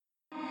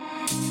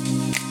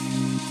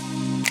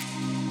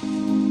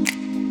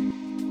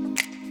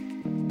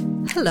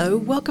Hello,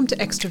 welcome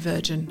to Extra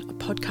Virgin, a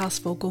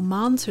podcast for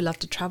gourmands who love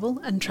to travel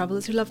and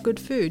travellers who love good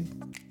food.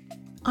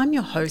 I'm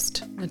your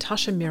host,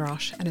 Natasha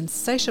Mirosh, an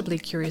insatiably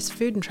curious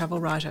food and travel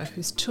writer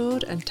who's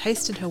toured and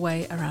tasted her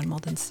way around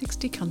more than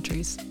 60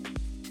 countries.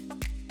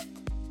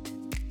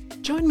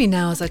 Join me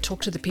now as I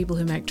talk to the people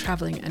who make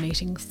travelling and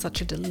eating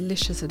such a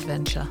delicious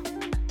adventure.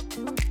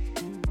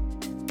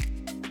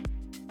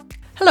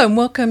 Hello and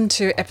welcome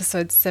to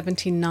episode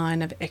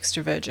 79 of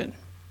Extra Virgin.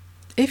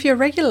 If you're a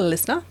regular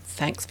listener,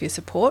 thanks for your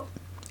support.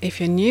 If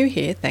you're new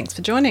here, thanks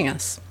for joining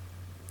us.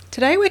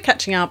 Today we're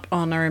catching up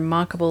on a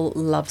remarkable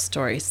love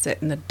story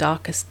set in the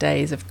darkest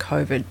days of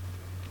COVID.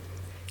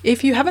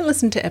 If you haven't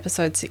listened to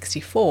episode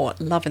 64,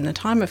 Love in the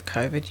Time of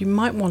COVID, you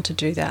might want to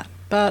do that.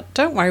 But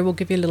don't worry, we'll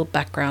give you a little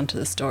background to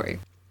the story.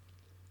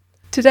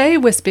 Today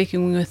we're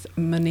speaking with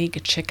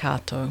Monique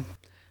Ceccato.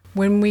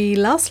 When we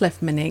last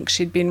left Monique,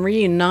 she'd been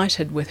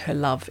reunited with her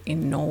love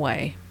in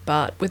Norway.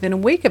 But within a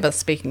week of us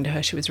speaking to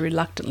her, she was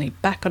reluctantly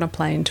back on a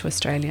plane to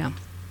Australia.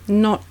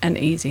 Not an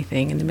easy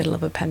thing in the middle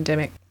of a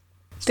pandemic.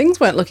 Things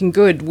weren't looking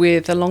good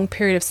with a long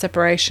period of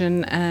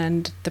separation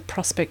and the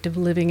prospect of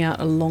living out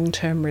a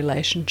long-term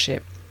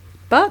relationship.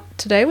 But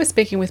today we're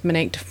speaking with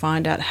Monique to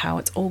find out how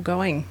it's all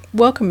going.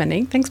 Welcome,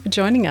 Monique. Thanks for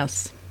joining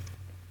us.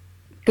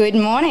 Good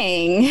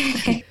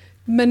morning.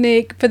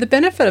 Monique, for the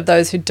benefit of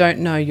those who don't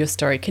know your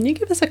story, can you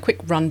give us a quick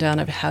rundown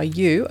of how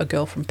you, a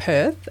girl from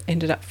Perth,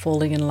 ended up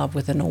falling in love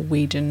with a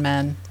Norwegian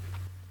man?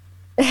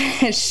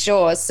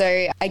 Sure.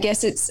 So I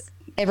guess it's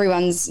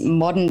everyone's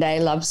modern day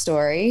love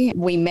story.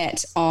 We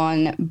met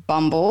on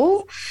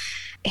Bumble.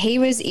 He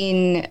was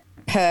in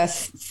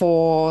Perth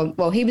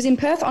he was in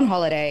Perth on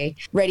holiday,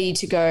 ready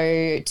to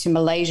go to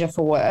Malaysia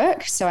for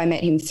work. So I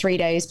met him 3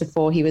 days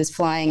before he was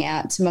flying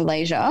out to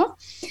Malaysia.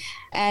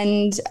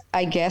 And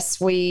I guess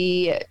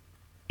we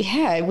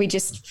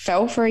just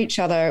fell for each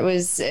other.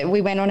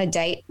 We went on a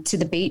date to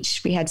the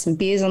beach. We had some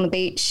beers on the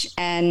beach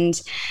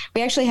and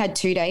we actually had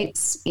 2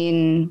 dates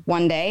in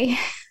one day.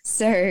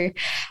 So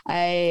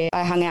I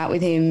hung out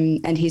with him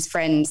and his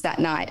friends that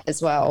night as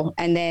well.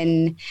 And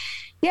then,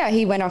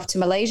 he went off to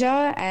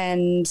Malaysia.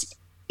 And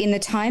in the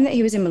time that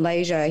he was in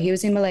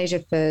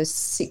Malaysia for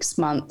 6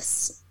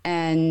 months.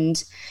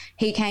 And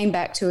he came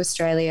back to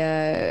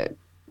Australia,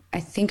 I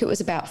think it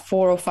was about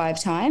 4 or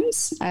 5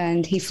 times,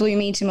 and he flew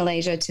me to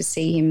Malaysia to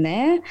see him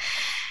there.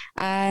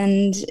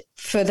 And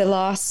for the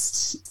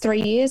last 3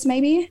 years,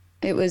 maybe,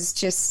 it was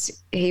just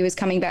he was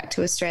coming back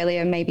to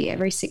Australia maybe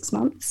every 6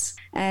 months.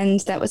 And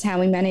that was how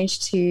we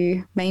managed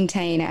to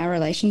maintain our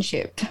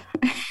relationship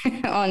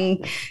on,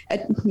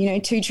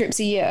 2 trips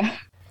a year.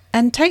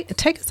 And take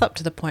us up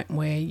to the point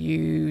where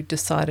you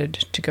decided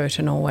to go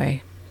to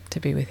Norway to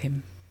be with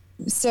him.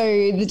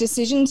 So the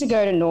decision to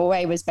go to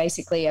Norway was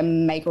basically a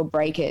make or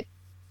break it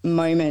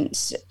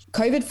moment.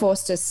 COVID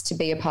forced us to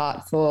be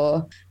apart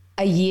for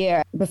a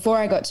year before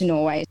I got to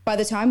Norway. By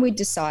the time we'd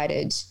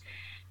decided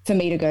for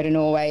me to go to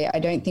Norway, I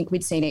don't think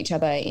we'd seen each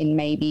other in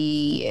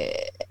maybe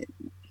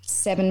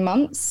 7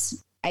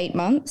 months, 8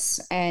 months.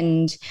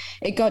 And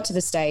it got to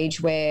the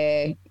stage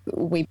where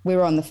we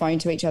were on the phone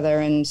to each other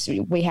and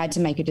we had to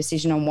make a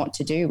decision on what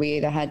to do. We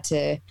either had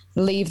to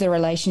leave the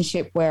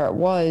relationship where it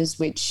was,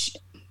 which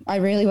I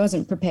really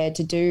wasn't prepared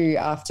to do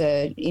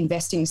after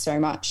investing so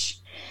much,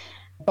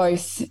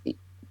 both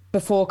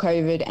before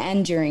COVID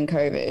and during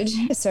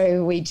COVID.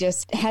 So we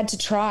just had to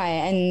try.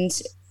 And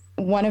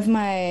one of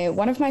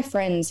my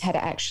friends had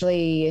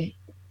actually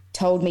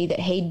told me that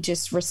he'd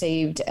just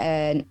received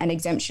an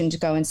exemption to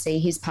go and see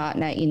his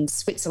partner in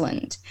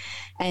Switzerland.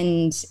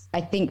 And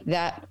I think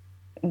that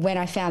when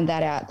I found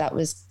that out, that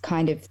was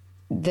kind of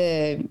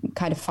the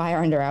kind of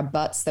fire under our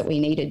butts that we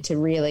needed to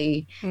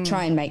really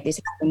try and make this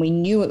happen. We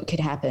knew it could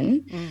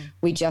happen.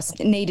 We just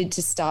needed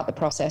to start the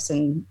process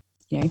and,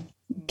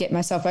 get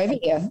myself over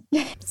here.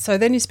 So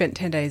then you spent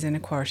 10 days in a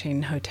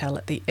quarantine hotel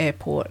at the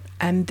airport,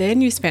 and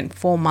then you spent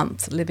 4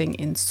 months living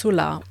in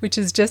Sula, which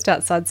is just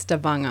outside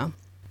Stavanger.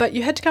 But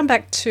you had to come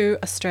back to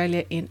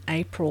Australia in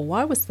April.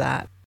 Why was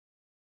that?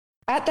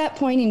 At that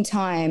point in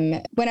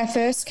time, when I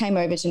first came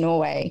over to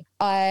Norway,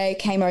 I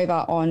came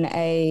over on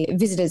a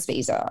visitor's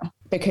visa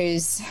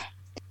because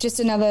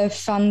just another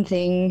fun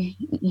thing,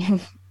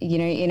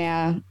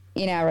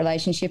 in our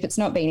relationship, it's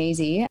not been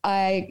easy.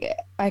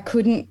 I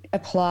couldn't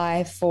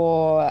apply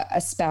for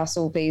a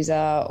spousal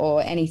visa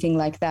or anything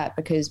like that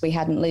because we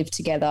hadn't lived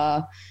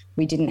together.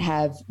 We didn't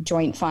have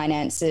joint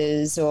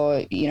finances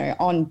or,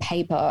 on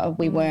paper,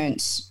 we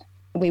weren't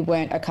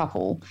a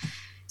couple.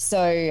 So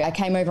I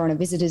came over on a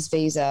visitor's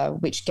visa,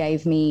 which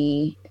gave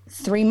me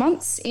 3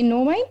 months in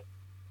Norway.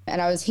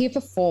 And I was here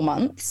for 4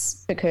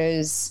 months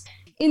because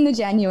in the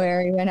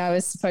January when I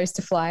was supposed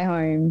to fly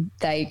home,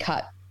 they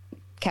cut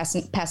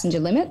passenger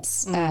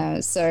limits.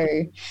 So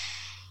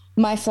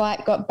my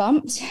flight got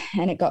bumped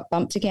and it got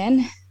bumped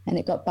again and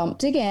it got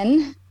bumped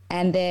again.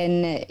 And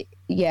then,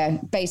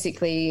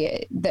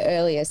 basically the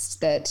earliest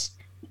that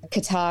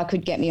Qatar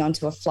could get me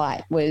onto a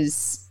flight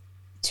was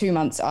 2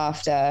 months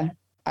after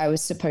I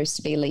was supposed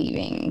to be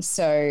leaving.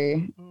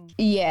 So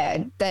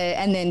Yeah,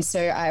 and then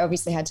so I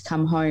obviously had to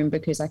come home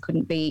because I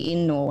couldn't be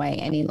in Norway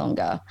any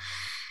longer.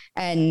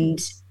 And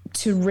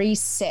to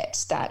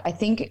reset that, I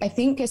think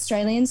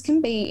Australians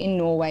can be in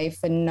Norway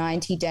for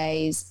 90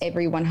 days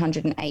every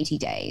 180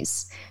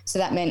 days. So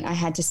that meant I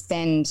had to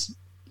spend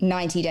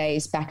 90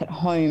 days back at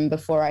home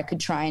before I could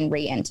try and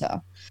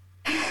re-enter.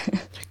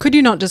 Could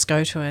you not just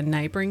go to a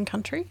neighbouring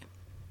country?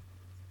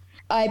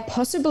 I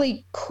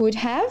possibly could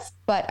have,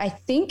 but I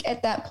think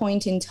at that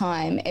point in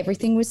time,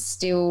 everything was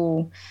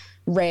still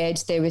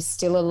red. There was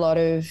still a lot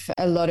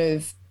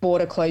of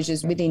border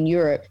closures within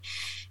Europe,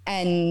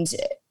 and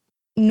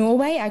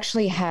Norway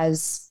actually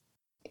has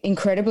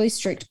incredibly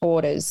strict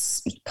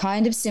borders,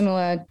 kind of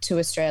similar to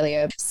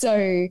Australia.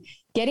 So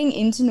getting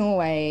into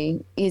Norway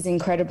is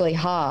incredibly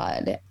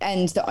hard,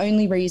 and the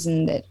only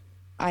reason that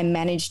I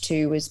managed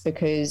to was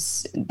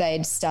because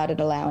they'd started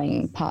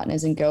allowing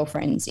partners and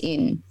girlfriends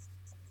in.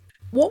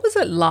 What was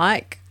it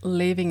like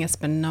leaving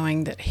Espen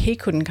knowing that he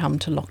couldn't come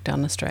to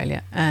lockdown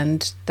Australia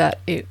and that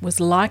it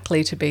was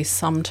likely to be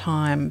some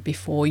time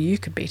before you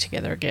could be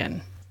together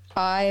again?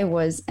 I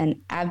was an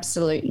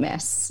absolute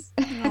mess.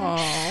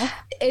 Aww.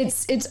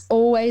 It's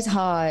always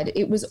hard.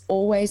 It was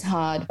always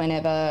hard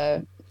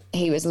whenever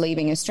he was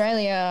leaving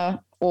Australia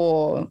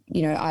or,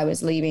 I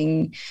was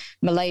leaving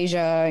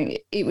Malaysia.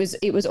 It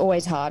was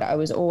always hard. I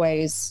was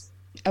always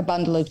a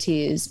bundle of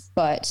tears.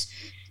 But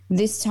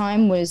this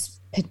time was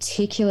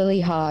particularly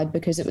hard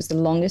because it was the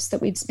longest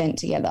that we'd spent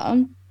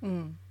together.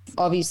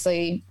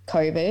 Obviously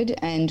COVID,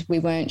 and we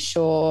weren't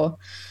sure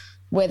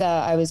whether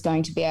I was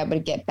going to be able to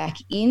get back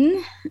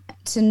in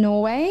to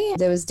Norway.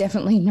 There was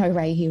definitely no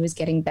way he was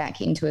getting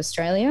back into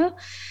Australia.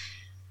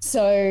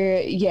 So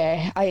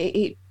yeah,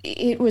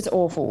 it was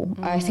awful.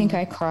 I think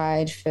I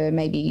cried for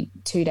maybe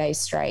 2 days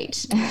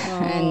straight.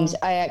 And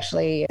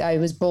I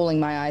was bawling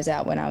my eyes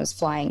out when I was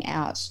flying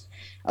out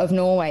of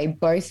Norway,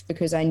 both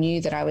because I knew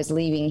that I was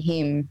leaving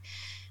him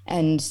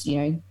and,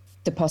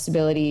 the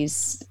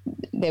possibilities,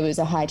 there was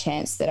a high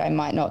chance that I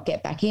might not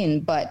get back in,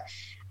 but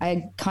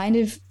I kind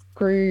of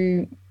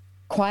grew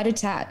quite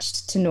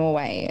attached to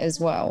Norway as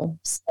well.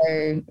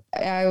 So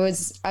I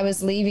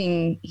was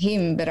leaving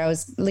him, but I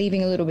was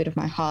leaving a little bit of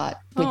my heart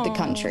with the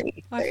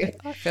country. So.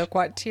 I feel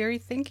quite teary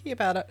thinking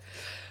about it.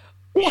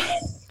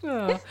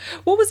 Oh.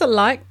 What was it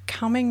like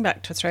coming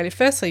back to Australia?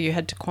 Firstly, you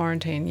had to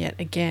quarantine yet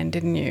again,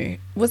 didn't you?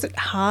 Was it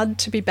hard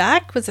to be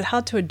back? Was it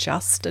hard to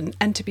adjust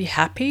and to be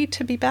happy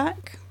to be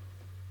back?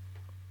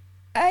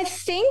 I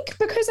think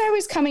because I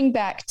was coming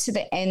back to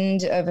the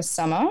end of a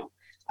summer,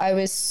 I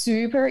was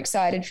super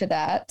excited for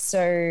that.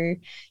 So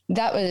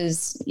that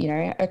was,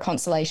 a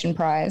consolation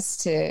prize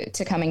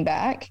to coming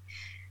back.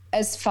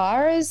 As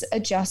far as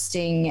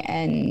adjusting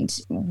and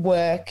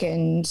work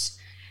and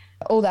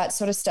all that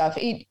sort of stuff,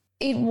 it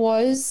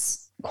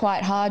was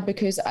quite hard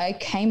because I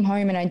came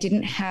home and I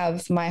didn't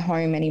have my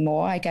home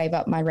anymore. I gave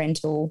up my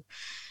rental,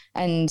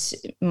 and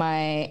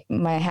my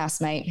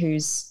housemate,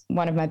 who's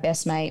one of my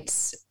best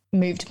mates,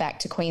 moved back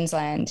to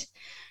Queensland.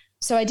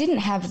 So I didn't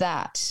have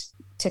that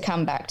to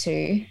come back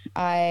to.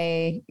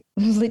 I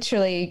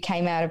literally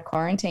came out of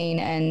quarantine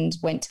and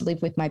went to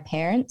live with my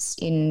parents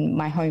in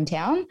my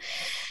hometown,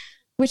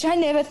 which I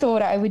never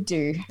thought I would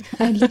do.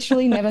 I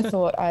literally never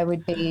thought I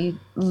would be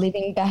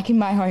living back in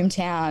my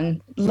hometown,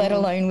 let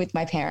alone with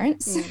my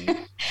parents.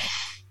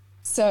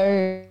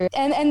 So,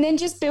 and then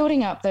just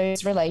building up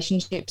those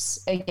relationships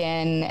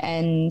again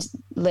and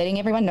letting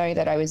everyone know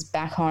that I was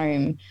back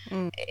home.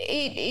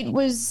 It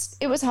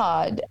was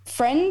hard.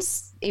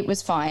 Friends, it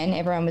was fine.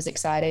 Everyone was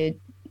excited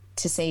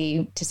to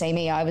see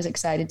me. I was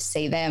excited to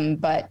see them.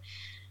 But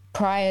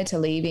prior to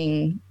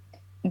leaving,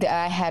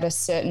 I had a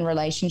certain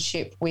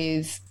relationship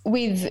with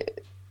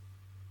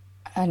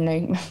I don't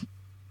know,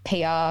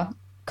 PR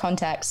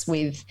contacts,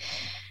 with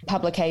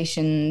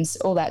publications,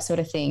 all that sort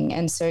of thing.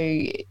 And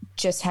so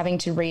just having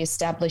to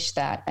reestablish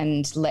that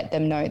and let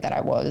them know that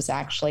I was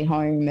actually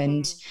home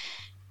and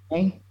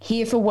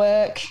here for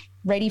work,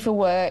 ready for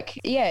work.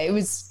 Yeah,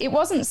 it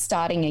wasn't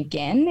starting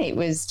again. It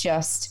was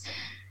just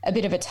a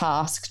bit of a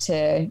task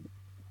to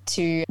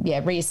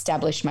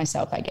reestablish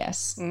myself, I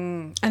guess.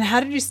 And how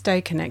did you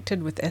stay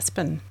connected with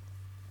Espen?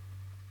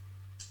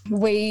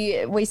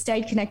 We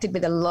stayed connected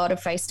with a lot of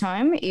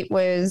FaceTime. It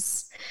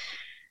was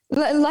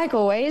like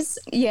always.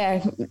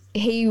 Yeah,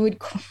 he would,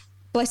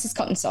 bless his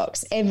cotton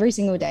socks, every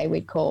single day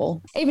we'd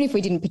call, even if we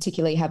didn't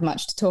particularly have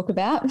much to talk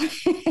about.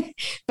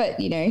 But,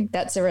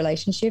 that's a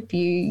relationship.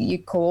 You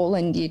call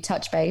and you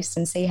touch base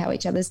and see how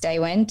each other's day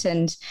went.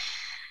 And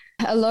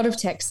a lot of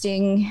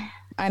texting.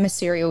 I'm a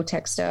serial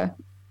texter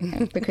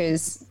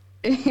because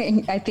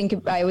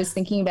I was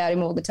thinking about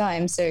him all the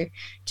time. So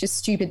just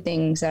stupid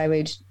things I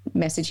would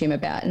message him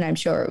about. And I'm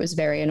sure it was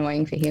very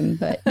annoying for him,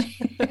 but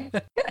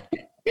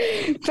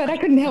but I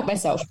couldn't help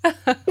myself.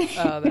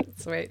 Oh,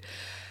 that's sweet.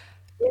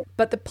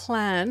 But the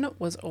plan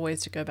was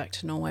always to go back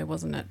to Norway,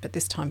 wasn't it? But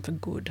this time for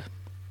good.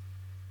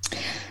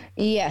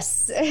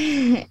 Yes,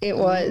 it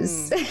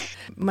was.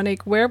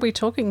 Monique, where are we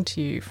talking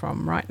to you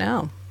from right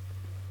now?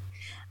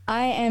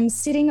 I am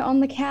sitting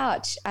on the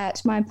couch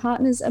at my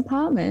partner's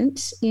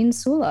apartment in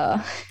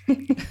Sula.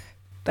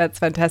 That's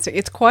fantastic.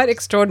 It's quite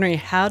extraordinary.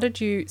 How did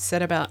you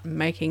set about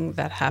making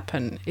that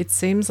happen? It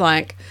seems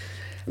like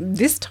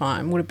this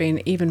time would have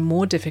been even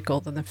more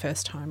difficult than the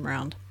first time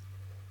round.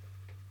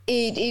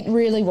 It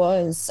really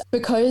was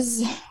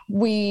because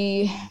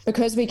we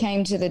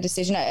came to the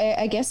decision.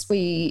 I guess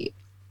we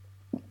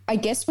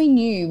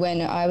knew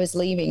when I was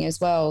leaving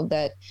as well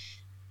that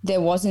there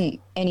wasn't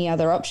any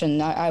other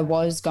option. I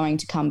was going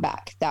to come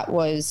back. That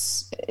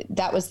was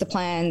the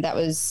plan. That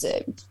was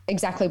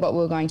exactly what we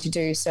were going to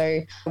do.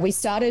 So we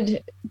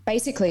started,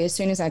 basically as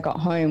soon as I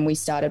got home, we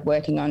started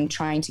working on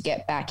trying to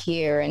get back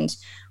here, and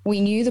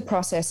we knew the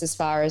process as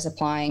far as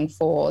applying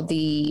for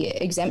the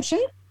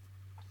exemption.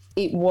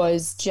 It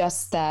was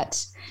just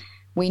that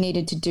we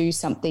needed to do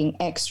something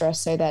extra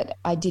so that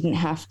I didn't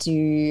have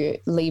to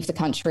leave the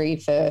country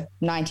for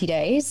 90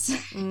 days,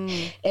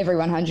 every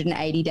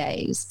 180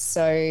 days.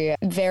 So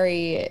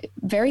very,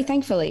 very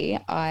thankfully,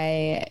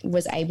 I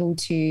was able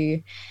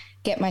to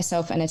get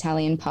myself an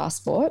Italian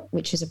passport,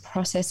 which is a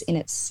process in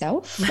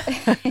itself.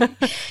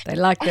 They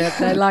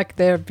like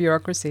their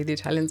bureaucracy, the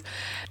Italians.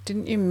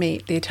 Didn't you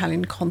meet the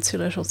Italian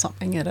consulate or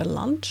something at a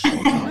lunch or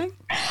something?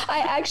 I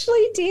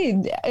actually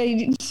did.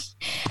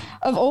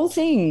 Of all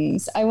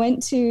things, I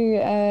went to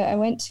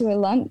a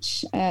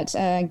lunch at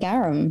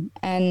Garum,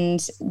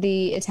 and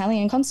the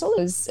Italian consul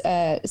was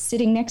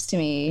sitting next to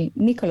me,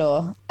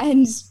 Niccolo,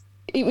 and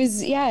it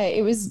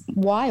was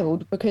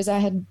wild because I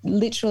had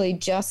literally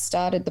just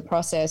started the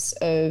process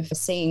of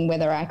seeing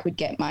whether I could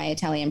get my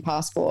Italian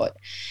passport.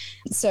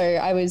 So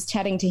I was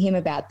chatting to him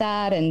about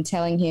that and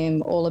telling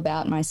him all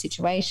about my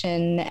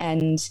situation,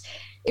 and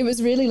it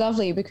was really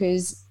lovely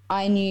because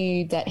I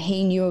knew that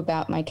he knew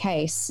about my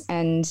case,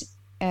 and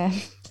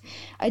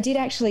I did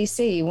actually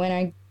see when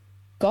I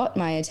got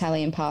my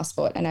Italian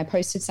passport and I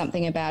posted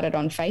something about it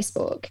on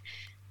Facebook,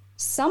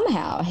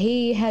 somehow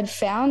he had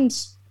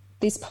found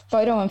this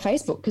photo on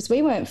Facebook because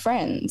we weren't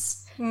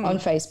friends on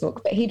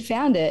Facebook, but he'd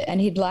found it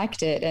and he'd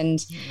liked it,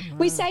 and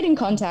we stayed in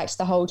contact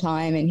the whole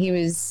time, and he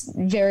was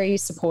very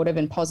supportive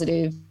and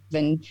positive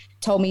and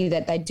told me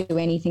that they'd do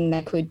anything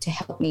they could to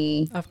help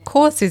me. Of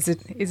course, he's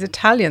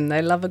Italian.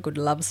 They love a good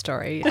love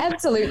story.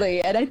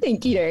 Absolutely. And I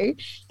think,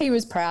 he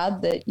was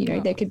proud that,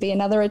 there could be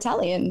another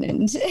Italian.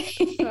 And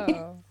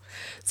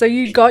So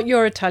you got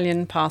your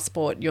Italian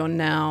passport. You're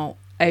now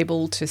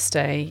able to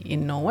stay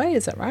in Norway,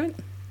 is that right?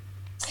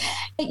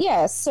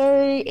 Yeah,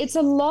 so it's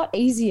a lot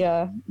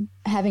easier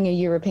having a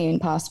European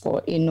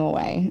passport in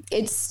Norway.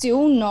 It's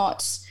still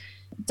not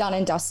done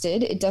and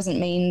dusted. It doesn't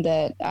mean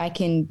that I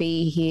can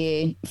be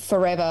here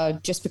forever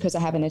just because I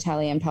have an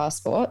Italian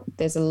passport.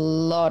 There's a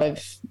lot of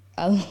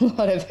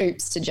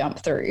hoops to jump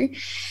through.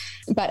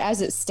 But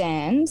as it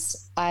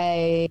stands,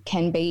 I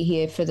can be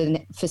here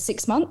for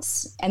 6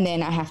 months, and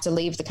then I have to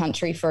leave the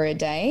country for a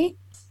day.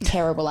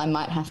 Terrible. I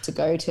might have to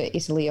go to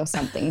Italy or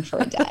something for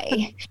a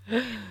day.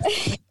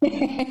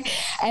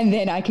 And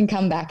then I can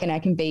come back and I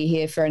can be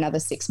here for another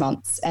 6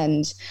 months.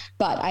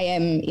 But I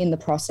am in the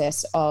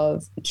process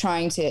of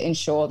trying to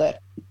ensure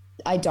that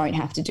I don't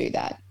have to do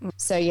that.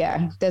 So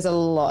yeah, there's a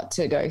lot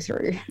to go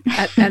through.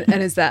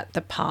 and is that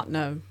the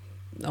partner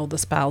or the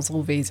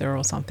spousal visa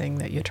or something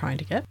that you're trying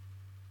to get?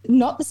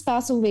 Not the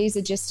spousal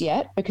visa just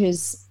yet,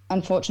 because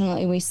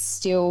unfortunately we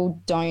still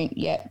don't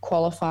yet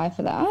qualify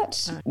for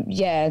that.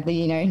 Yeah,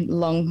 the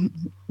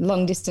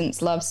long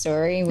distance love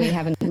story. We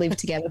haven't lived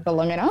together for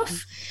long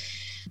enough.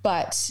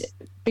 But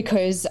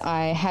because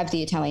I have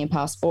the Italian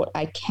passport,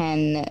 I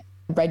can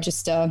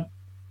register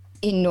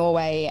in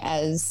Norway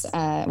as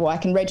I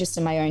can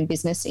register my own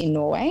business in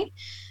Norway,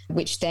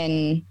 which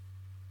then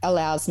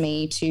allows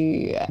me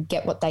to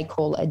get what they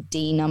call a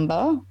D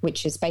number,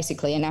 which is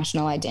basically a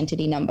national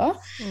identity number,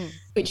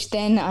 which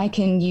then I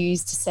can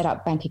use to set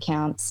up bank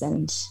accounts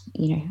and,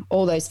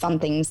 all those fun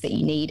things that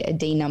you need a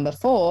D number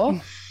for.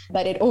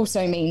 But it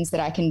also means that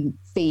I can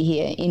be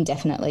here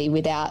indefinitely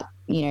without,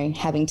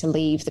 having to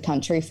leave the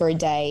country for a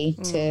day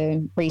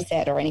to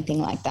reset or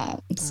anything like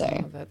that.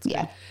 So, that's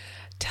good.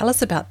 Tell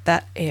us about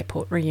that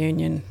airport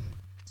reunion.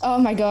 Oh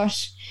my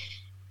gosh.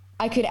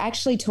 I could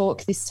actually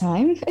talk this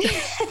time.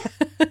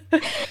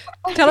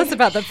 Tell us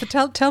about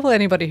that. Tell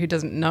anybody who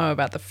doesn't know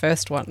about the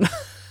first one.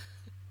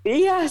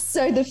 Yeah,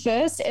 so the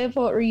first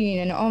airport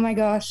reunion, oh my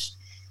gosh.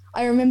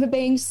 I remember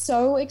being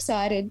so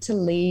excited to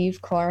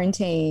leave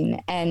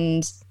quarantine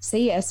and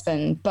see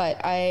Espen,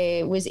 but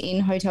I was in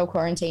hotel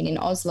quarantine in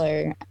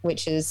Oslo,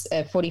 which is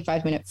a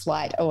 45-minute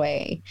flight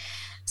away.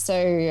 So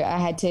I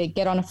had to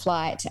get on a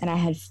flight and I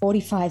had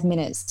 45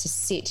 minutes to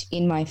sit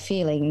in my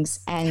feelings,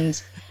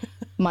 and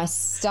my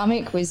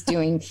stomach was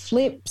doing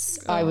flips.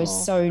 I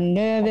was so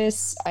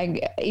nervous.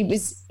 It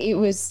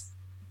was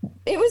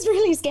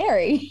really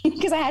scary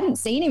because I hadn't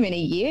seen him in a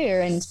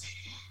year, and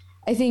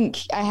I think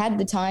I had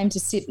the time to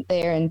sit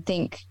there and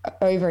think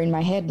over in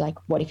my head, like,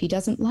 what if he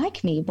doesn't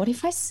like me? What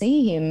if I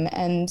see him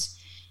and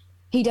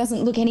he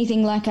doesn't look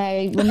anything like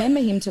I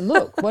remember him to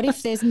look? What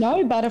if there's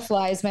no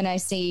butterflies when I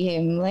see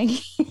him? Like,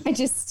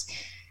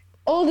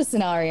 all the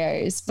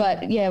scenarios.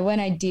 But yeah, when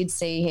I did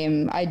see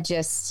him,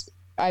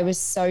 I was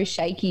so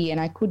shaky and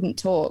I couldn't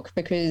talk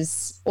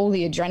because all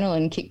the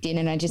adrenaline kicked in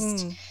and I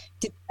just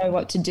didn't know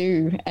what to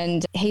do.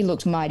 And he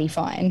looked mighty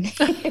fine.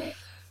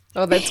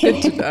 Oh, that's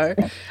good to know.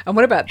 And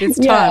what about this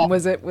time?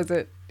 Was it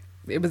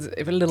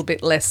a little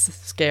bit less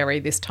scary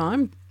this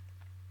time?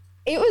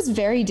 It was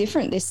very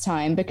different this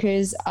time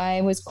because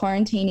I was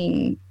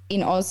quarantining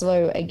in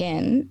Oslo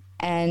again,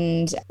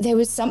 and there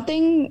was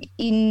something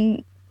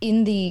in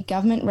the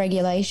government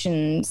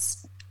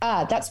regulations.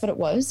 That's what it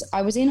was.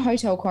 I was in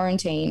hotel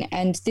quarantine,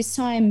 and this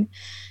time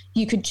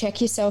you could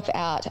check yourself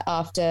out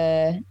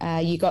after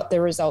you got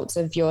the results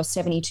of your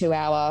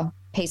 72-hour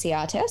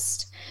PCR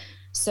test.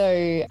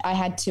 So I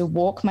had to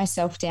walk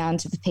myself down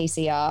to the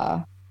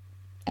PCR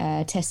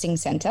testing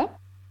center.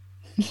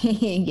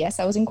 Yes,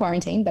 I was in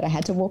quarantine, but I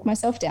had to walk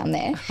myself down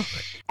there.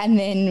 And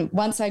then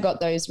once I got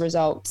those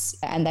results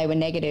and they were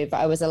negative,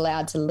 I was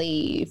allowed to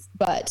leave.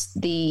 But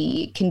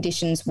the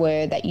conditions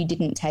were that you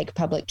didn't take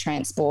public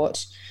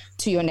transport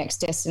to your next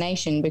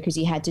destination because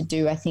you had to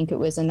do, I think it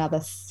was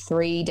another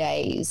 3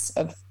 days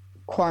of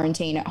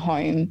quarantine at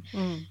home.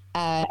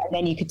 And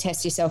then you could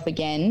test yourself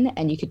again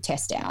and you could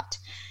test out.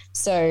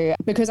 So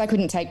because I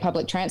couldn't take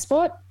public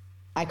transport,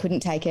 I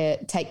couldn't take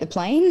the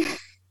plane.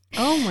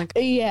 Oh my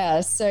God.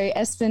 Yeah. So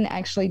Espen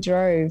actually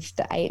drove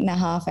the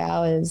 8.5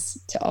 hours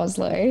to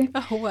Oslo.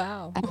 Oh,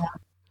 wow.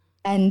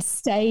 And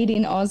stayed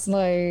in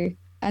Oslo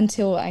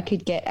until I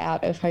could get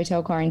out of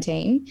hotel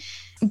quarantine.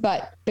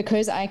 But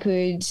because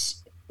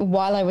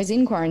while I was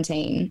in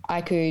quarantine, I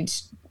could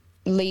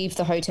leave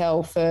the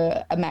hotel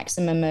for a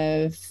maximum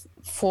of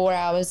 4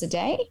 hours a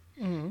day.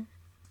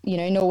 You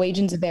know,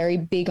 Norwegians are very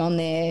big on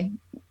their,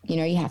 you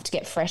know, you have to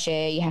get fresh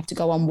air, you have to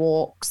go on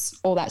walks,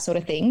 all that sort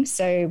of thing.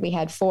 So we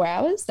had 4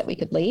 hours that we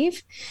could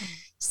leave.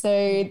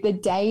 So the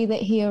day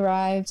that he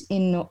arrived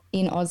in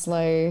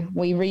Oslo,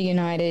 we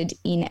reunited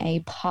in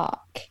a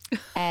park.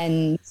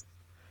 And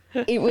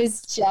it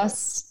was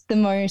just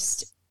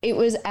it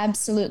was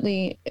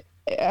absolutely,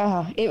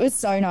 it was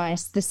so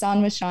nice. The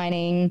sun was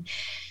shining.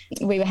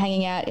 We were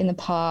hanging out in the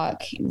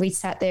park. We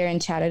sat there and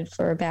chatted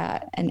for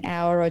about an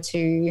hour or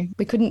two.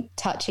 We couldn't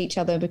touch each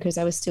other because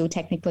I was still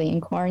technically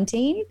in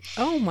quarantine.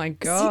 Oh my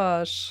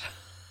gosh.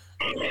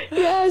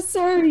 Yeah,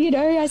 so, you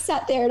know, I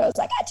sat there and I was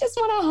like, I just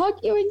want to hug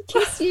you and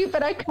kiss you,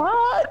 but I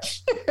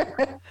can't.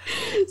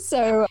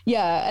 So,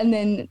 yeah, and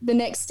then the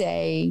next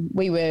day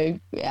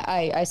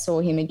I saw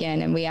him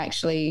again and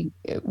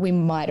we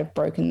might have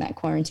broken that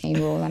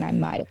quarantine rule and I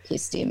might have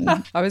kissed him.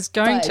 I was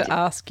going to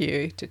ask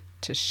you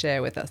to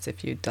share with us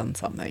if you'd done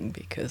something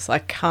because I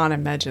can't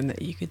imagine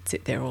that you could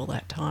sit there all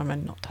that time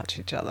and not touch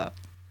each other.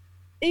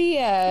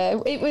 Yeah,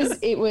 it was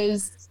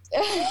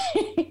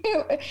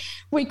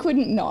we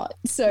couldn't not.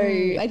 So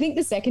I think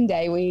the second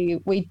day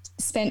we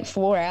spent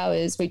 4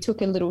 hours. We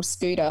took a little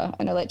scooter,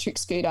 an electric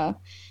scooter,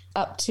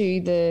 up to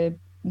the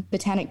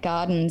Botanic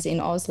Gardens in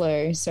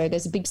Oslo. So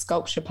there's a big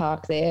sculpture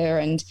park there.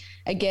 And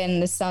again,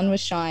 the sun was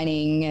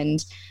shining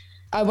and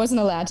I wasn't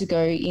allowed to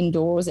go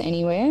indoors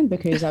anywhere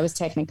because I was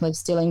technically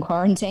still in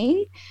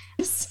quarantine.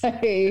 So,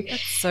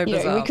 that's so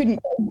bizarre. We couldn't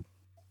go.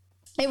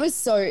 It was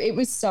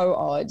so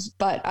odd,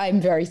 but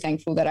I'm very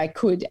thankful that I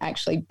could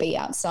actually be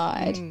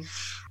outside.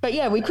 But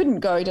yeah, we couldn't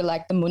go to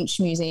like the Munch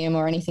Museum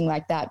or anything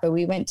like that, but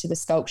we went to the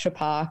sculpture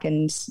park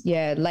and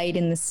laid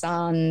in the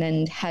sun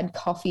and had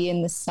coffee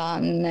in the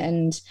sun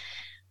and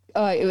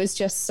it was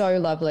just so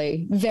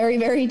lovely. Very,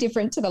 very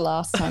different to the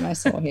last time I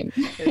saw him.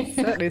 It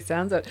certainly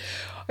sounds it.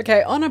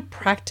 Okay, on a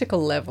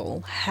practical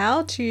level,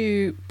 how do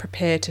you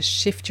prepare to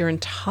shift your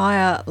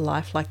entire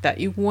life like that?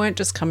 You weren't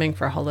just coming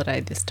for a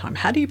holiday this time.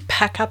 How do you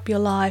pack up your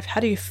life?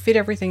 How do you fit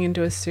everything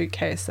into a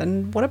suitcase?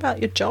 And what about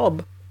your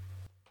job?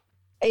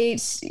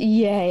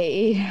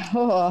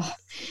 Oh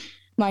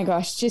my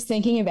gosh, just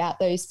thinking about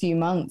those few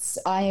months,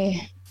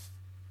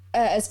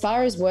 as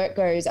far as work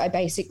goes, I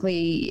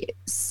basically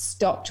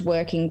stopped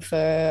working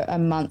for a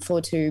month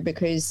or two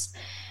because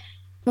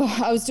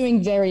I was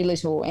doing very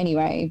little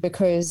anyway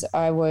because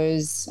I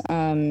was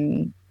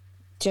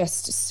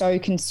just so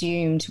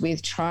consumed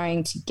with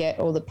trying to get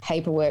all the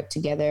paperwork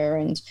together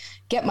and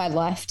get my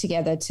life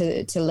together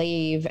to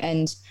leave.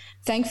 And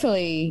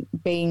thankfully,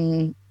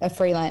 being a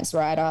freelance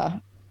writer,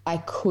 I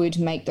could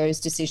make those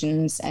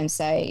decisions and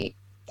say,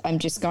 I'm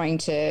just going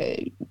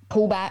to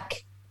pull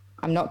back.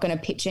 I'm not going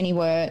to pitch any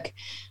work.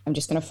 I'm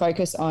just going to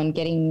focus on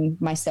getting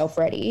myself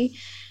ready.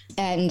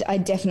 And I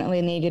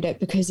definitely needed it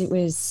because it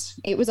was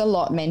a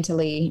lot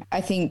mentally. I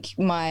think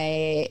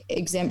my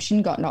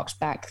exemption got knocked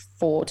back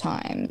 4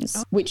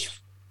 times, which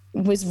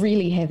was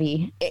really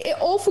heavy,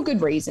 all for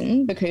good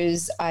reason,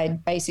 because I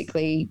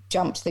basically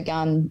jumped the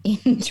gun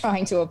in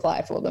trying to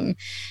apply for them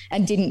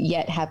and didn't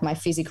yet have my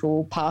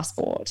physical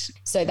passport.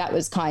 So that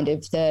was kind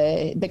of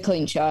the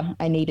clincher.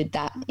 I needed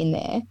that in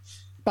there.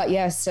 But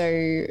yeah,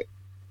 so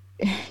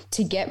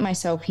to get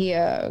myself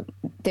here,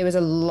 there was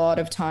a lot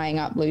of tying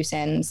up loose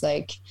ends.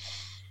 Like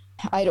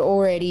I'd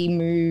already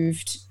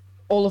moved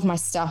all of my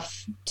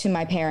stuff to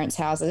my parents'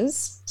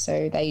 houses.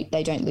 So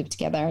they don't live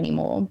together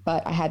anymore,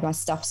 but I had my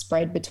stuff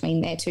spread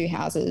between their two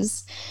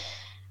houses.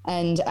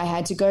 And I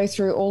had to go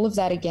through all of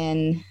that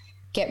again,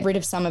 get rid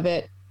of some of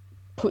it,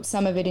 put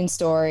some of it in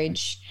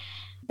storage,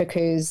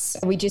 because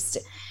we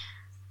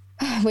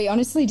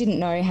honestly didn't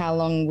know how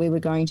long we were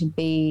going to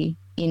be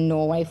in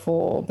Norway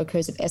for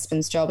because of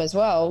Espen's job as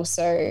well.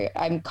 So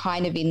I'm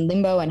kind of in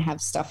limbo and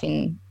have stuff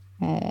in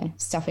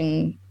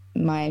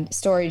my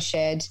storage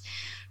shed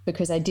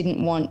because I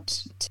didn't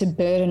want to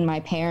burden my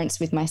parents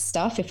with my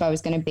stuff if I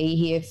was going to be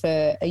here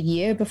for a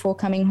year before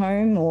coming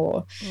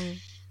home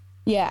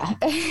yeah.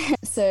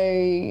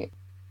 So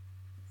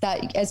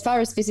that, as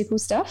far as physical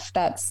stuff,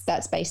 that's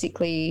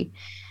basically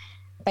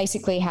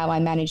how I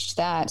managed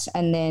that.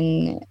 And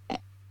then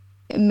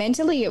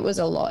mentally it was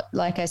a lot.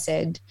 Like I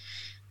said,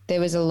 there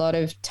was a lot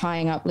of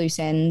tying up loose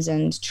ends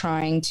and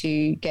trying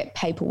to get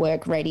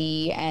paperwork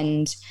ready.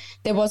 And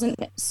there wasn't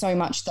so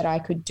much that I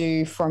could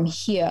do from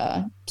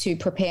here to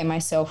prepare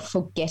myself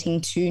for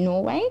getting to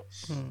Norway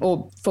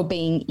or for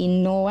being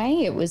in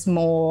Norway. It was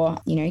more,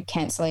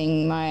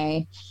 cancelling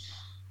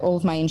all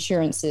of my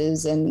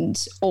insurances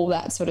and all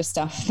that sort of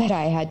stuff that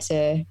I had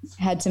to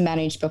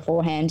manage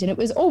beforehand. And it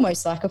was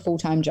almost like a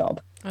full-time job.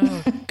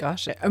 Oh,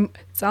 gosh.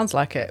 Sounds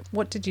like it.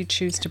 What did you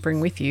choose to bring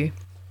with you?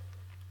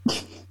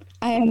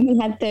 I only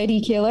had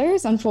 30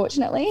 kilos,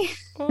 unfortunately.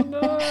 Oh,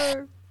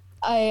 no.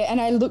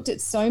 I looked at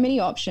so many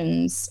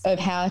options of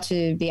how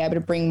to be able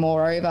to bring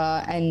more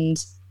over, and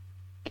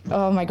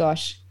oh my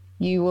gosh,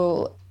 you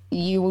will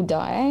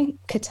die.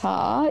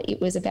 Qatar,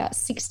 it was about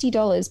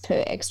 $60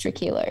 per extra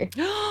kilo.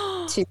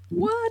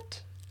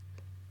 What?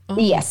 Oh,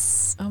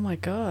 yes. Oh my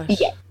gosh.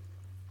 Yeah.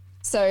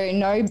 So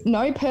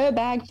no per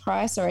bag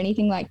price or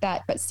anything like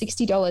that, but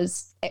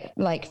 $60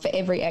 like for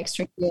every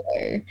extra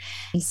kilo.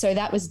 So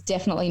that was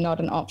definitely not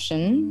an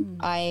option.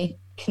 I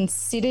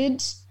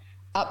considered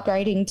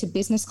upgrading to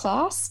business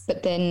class,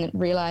 but then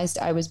realized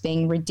I was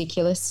being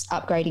ridiculous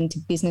upgrading to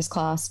business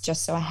class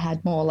just so I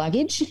had more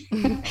luggage.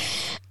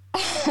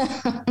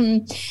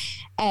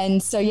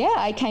 And so, yeah,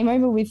 I came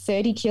over with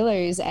 30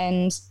 kilos,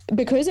 and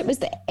because it was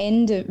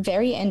the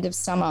very end of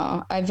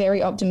summer, I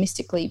very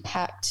optimistically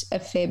packed a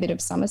fair bit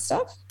of summer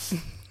stuff,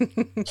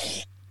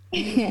 which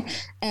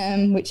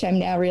I'm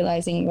now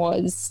realizing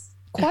was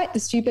quite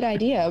the stupid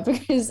idea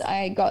because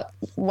I got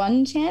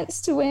one chance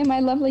to wear my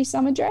lovely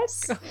summer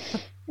dress, I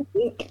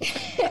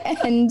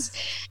think. And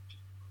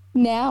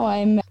now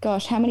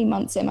how many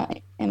months am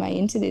I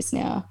into this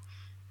now?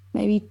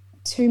 Maybe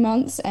 2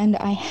 months, and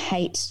I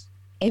hate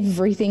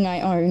everything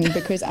I own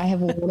because I have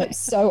worn it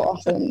so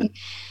often.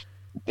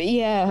 But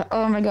yeah,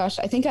 oh my gosh,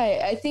 I think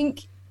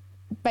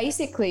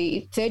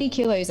basically 30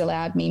 kilos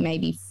allowed me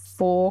maybe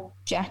 4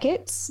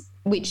 jackets,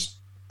 which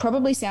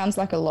probably sounds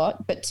like a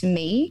lot, but to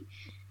me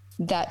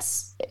that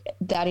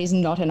is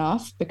not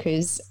enough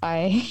because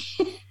I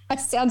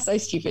sound so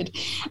stupid.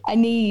 I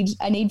need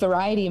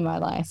variety in my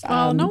life.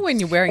 Well, not when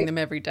you're wearing them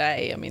every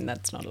day. I mean,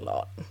 that's not a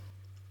lot.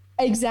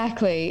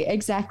 Exactly.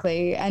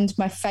 And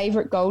my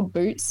favorite gold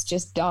boots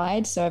just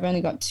died, so I've only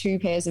got 2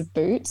 pairs of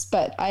boots,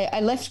 but I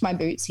left my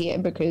boots here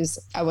because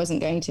I wasn't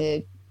going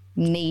to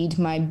need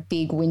my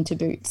big winter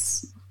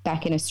boots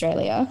back in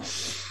Australia.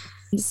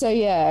 So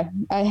yeah,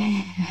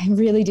 I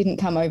really didn't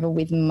come over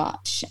with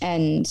much,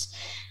 and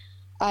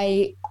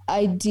I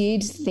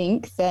did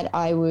think that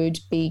I would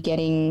be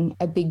getting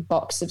a big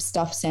box of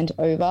stuff sent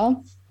over.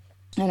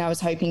 And I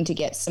was hoping to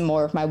get some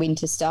more of my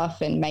winter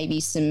stuff and maybe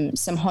some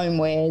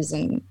homewares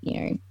and,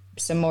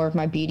 some more of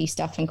my beauty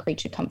stuff and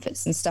creature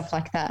comforts and stuff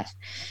like that.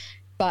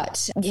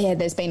 But yeah,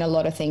 there's been a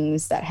lot of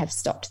things that have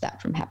stopped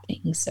that from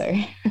happening. So,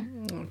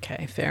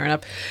 okay, fair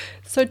enough.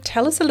 So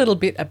tell us a little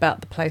bit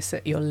about the place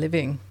that you're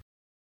living.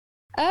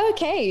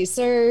 Okay,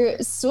 so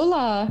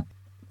Sula,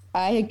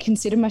 I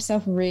consider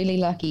myself really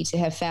lucky to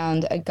have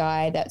found a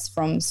guy that's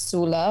from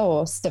Sula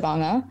or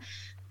Stavanger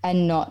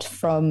and not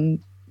from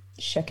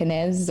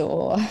Kirkenes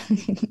or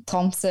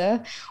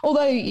Tromsø,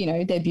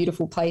 although, they're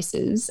beautiful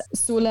places.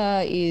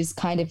 Sula is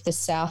kind of the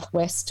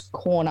southwest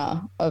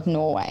corner of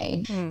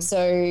Norway.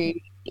 So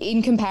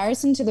in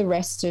comparison to the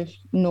rest of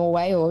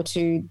Norway or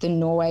to the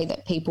Norway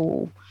that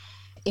people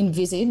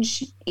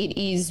envisage, it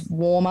is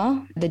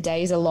warmer. The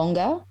days are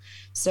longer.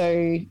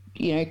 So,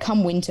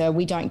 come winter,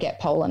 we don't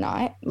get polar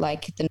night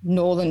like the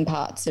northern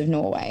parts of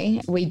Norway.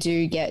 We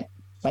do get,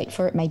 wait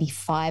for it, maybe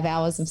 5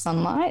 hours of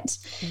sunlight.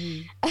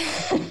 Yeah,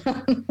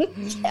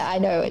 I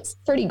know, it's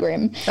pretty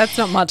grim. That's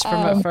not much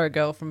for a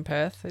girl from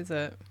Perth, is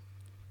it?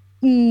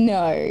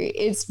 No,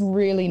 it's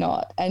really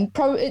not. And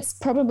it's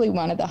probably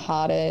one of the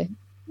harder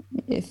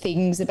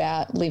things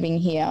about living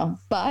here.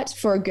 But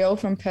for a girl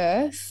from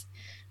Perth,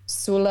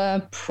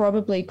 Sula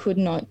probably could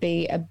not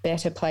be a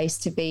better place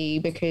to be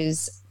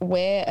because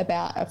we're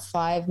about a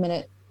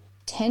 5-minute,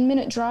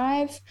 10-minute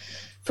drive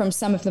from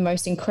some of the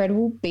most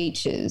incredible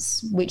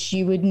beaches, which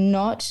you would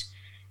not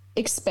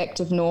expect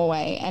of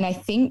Norway. And I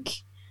think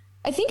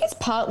I think it's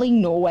partly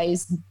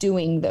Norway's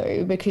doing,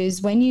 though,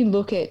 because when you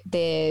look at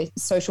their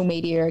social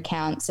media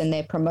accounts and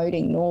they're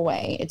promoting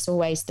Norway, it's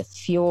always the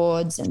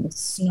fjords and the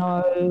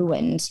snow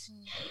and,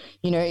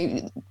 you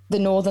know, the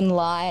northern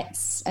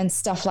lights and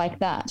stuff like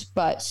that.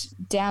 But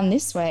down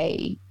this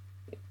way,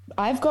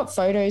 I've got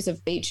photos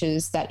of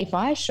beaches that if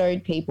I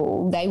showed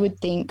people, they would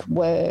think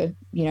were,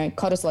 you know,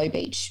 Cottesloe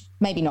Beach,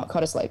 maybe not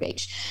Cottesloe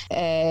Beach,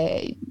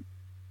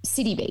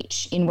 City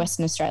Beach in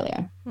Western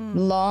Australia.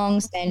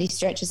 Long sandy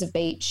stretches of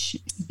beach,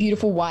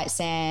 beautiful white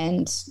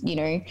sand, you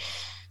know.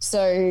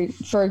 So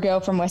for a girl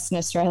from Western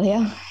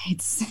Australia,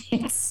 it's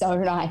so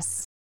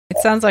nice. It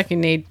sounds like you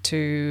need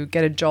to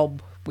get a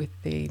job with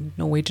the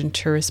Norwegian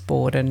Tourist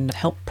Board and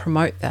help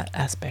promote that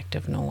aspect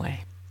of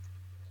Norway.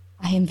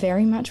 I am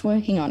very much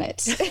working on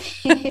it.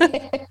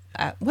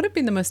 What have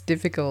been the most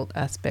difficult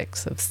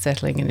aspects of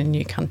settling in a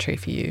new country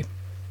for you?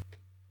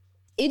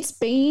 It's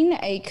been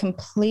a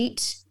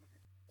complete,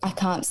 I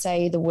can't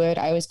say the word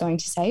I was going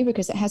to say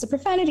because it has a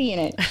profanity in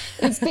it.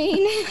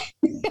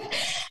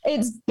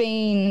 It's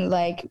been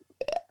like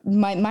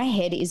my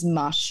head is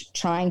mush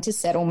trying to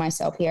settle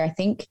myself here. I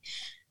think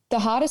the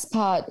hardest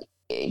part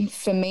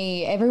for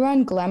me,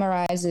 everyone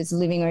glamorizes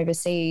living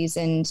overseas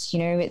and, you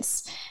know,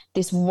 it's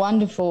this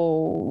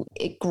wonderful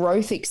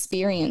growth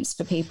experience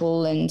for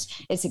people and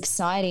it's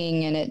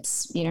exciting and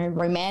it's, you know,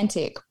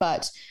 romantic,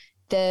 but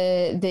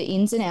the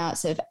ins and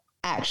outs of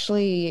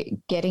actually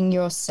getting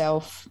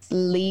yourself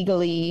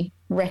legally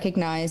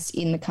recognized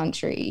in the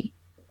country,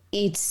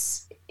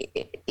 it's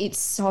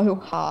so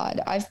hard.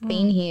 I've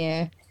been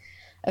here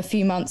a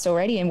few months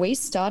already and we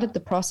started the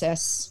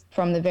process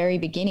from the very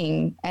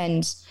beginning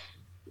and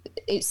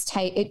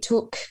it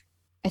took,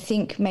 I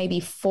think, maybe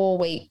 4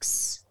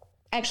 weeks.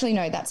 Actually,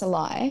 no, that's a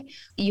lie.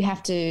 You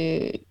have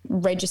to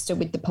register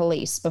with the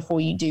police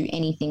before you do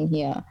anything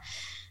here.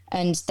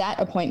 And that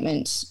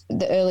appointment,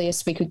 the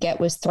earliest we could get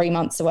was 3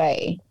 months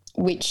away,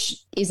 which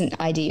isn't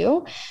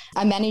ideal.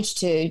 I managed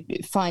to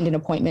find an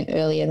appointment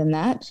earlier than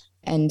that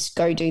and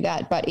go do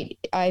that. But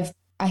I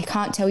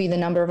can't tell you the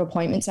number of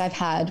appointments I've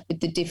had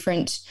with the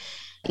different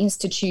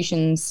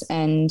institutions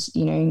and,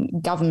 you know,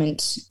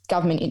 government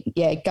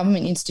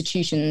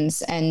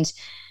institutions, and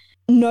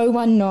no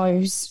one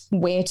knows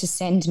where to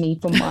send me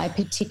for my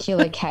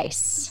particular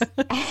case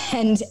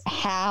and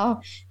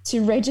how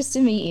to register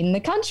me in the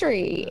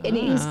country. And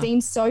it has been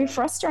so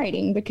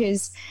frustrating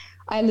because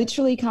I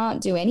literally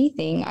can't do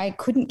anything. I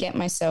couldn't get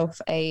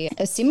myself a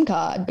SIM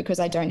card because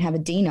I don't have a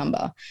D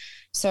number.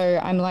 So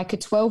I'm like a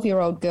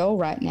 12-year-old girl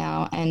right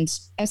now, and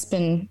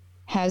Espen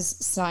has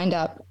signed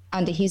up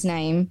under his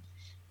name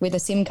with a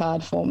SIM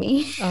card for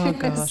me. Oh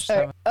gosh.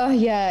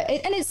 Yeah.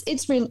 And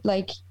it's really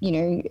like, you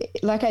know,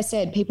 like I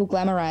said, people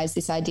glamorize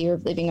this idea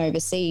of living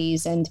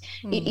overseas and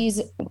it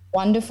is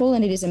wonderful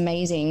and it is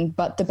amazing,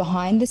 but the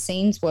behind the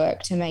scenes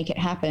work to make it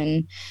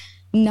happen,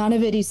 none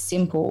of it is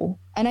simple.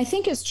 And I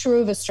think it's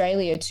true of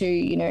Australia too.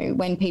 You know,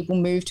 when people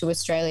move to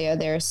Australia,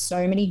 there are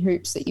so many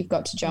hoops that you've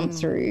got to jump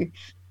through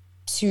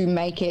to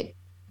make it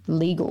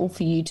legal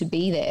for you to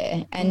be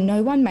there, and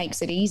no one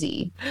makes it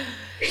easy.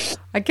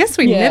 I guess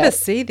we never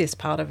see this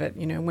part of it.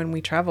 You know, when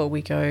we travel,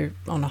 we go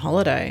on a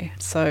holiday.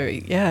 So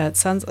yeah, it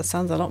sounds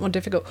a lot more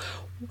difficult.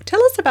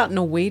 Tell us about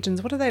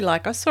Norwegians. What are they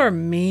like? I saw a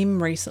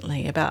meme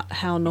recently about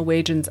how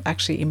Norwegians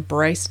actually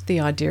embraced the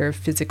idea of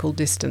physical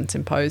distance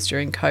imposed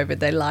during COVID.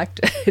 They liked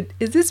it.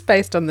 Is this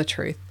based on the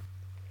truth?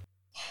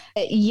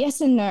 Yes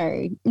and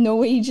no.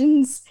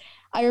 Norwegians,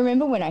 I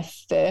remember when I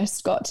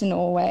first got to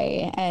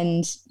Norway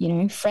and, you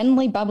know,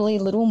 friendly, bubbly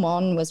little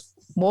Mon was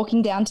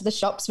walking down to the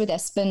shops with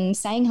Espen,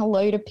 saying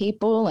hello to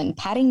people and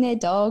patting their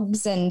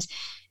dogs. And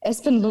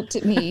Espen looked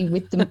at me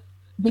with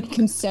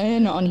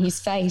concern on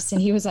his face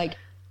and he was like,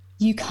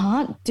 "You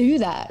can't do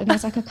that." And I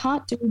was like, "I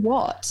can't do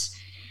what?"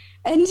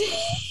 And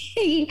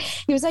he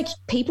was like,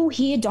 "People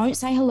here don't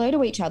say hello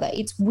to each other.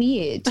 It's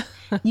weird.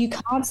 You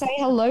can't say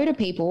hello to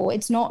people.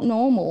 It's not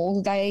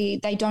normal. They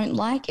don't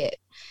like it."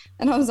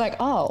 And I was like,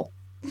 oh,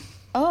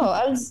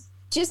 I was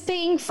just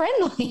being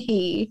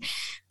friendly.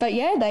 But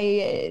yeah,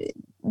 they're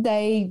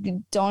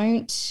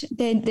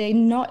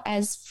not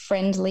as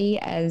friendly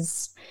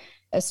as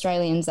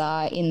Australians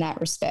are in that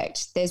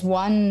respect. There's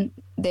one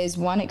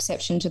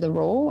exception to the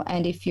rule,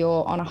 and if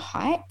you're on a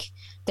hike,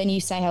 then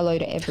you say hello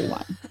to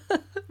everyone.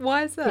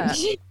 Why is that?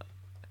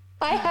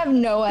 I have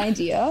no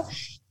idea.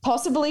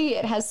 Possibly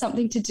it has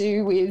something to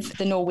do with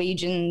the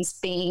Norwegians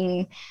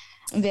being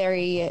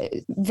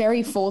very,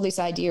 very for this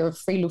idea of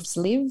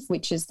friluftsliv,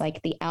 which is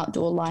like the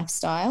outdoor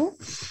lifestyle.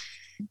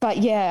 But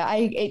yeah,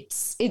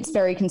 it's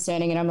very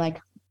concerning, and I'm like,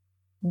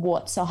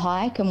 what's a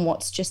hike and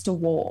what's just a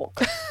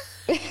walk?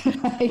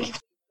 Like,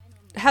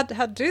 how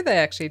do they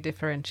actually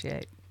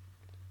differentiate?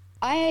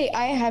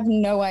 I have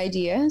no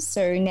idea.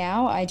 So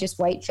now I just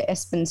wait for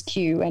Espen's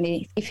cue,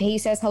 and if he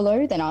says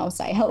hello, then I'll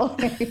say hello.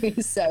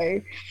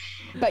 So,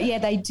 but yeah,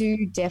 they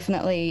do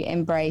definitely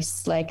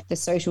embrace like the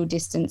social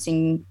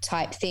distancing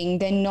type thing.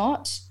 They're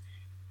not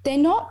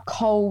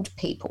cold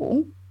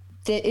people.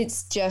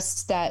 It's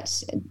just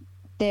that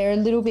they're a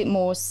little bit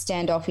more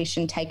standoffish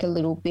and take a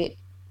little bit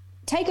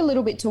take a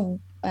little bit to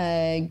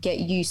get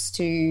used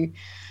to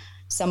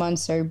someone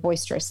so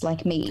boisterous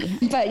like me.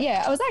 But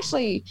yeah,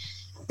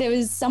 there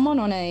was someone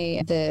on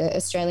the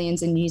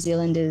Australians and New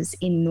Zealanders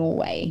in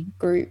Norway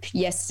group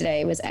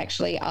yesterday was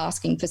actually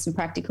asking for some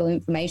practical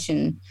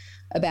information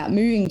about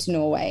moving to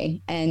Norway.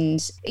 And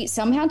it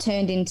somehow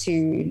turned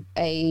into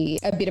a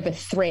bit of a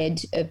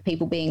thread of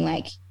people being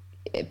like,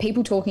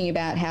 people talking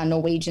about how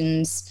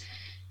Norwegians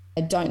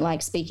don't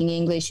like speaking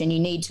English and you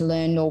need to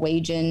learn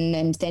Norwegian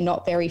and they're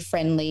not very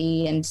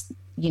friendly and,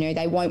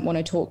 they won't want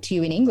to talk to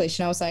you in English.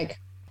 And I was like,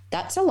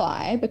 that's a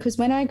lie, because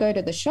when I go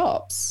to the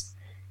shops,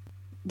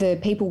 the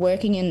people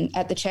working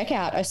at the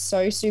checkout are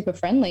so super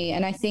friendly.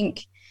 And I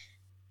think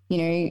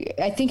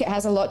it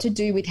has a lot to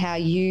do with how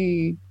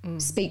you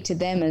speak to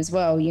them as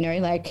well.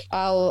 Like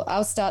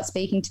I'll start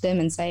speaking to them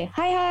and say,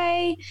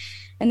 hi.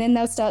 And then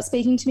they'll start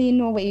speaking to me in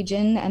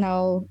Norwegian and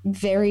I'll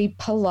very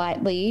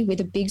politely, with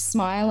a big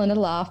smile and a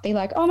laugh, be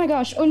like, oh my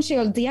gosh,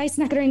 unnskyld, jeg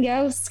snakker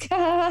engelsk.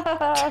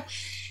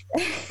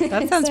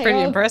 That sounds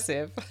pretty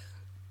impressive.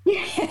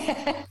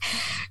 Yeah.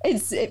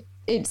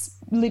 It's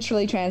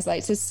literally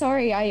translates as,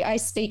 sorry, I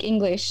speak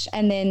English,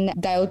 and then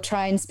they'll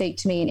try and speak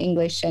to me in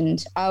English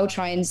and I'll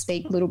try and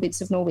speak little bits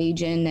of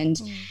Norwegian,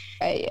 and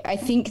I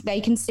think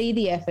they can see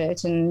the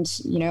effort, and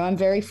I'm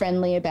very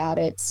friendly about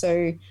it,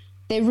 so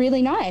they're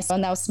really nice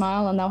and they'll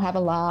smile and they'll have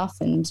a laugh.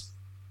 And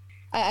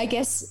I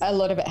guess a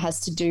lot of it has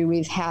to do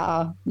with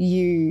how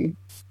you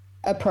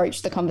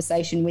approach the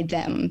conversation with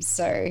them.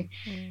 So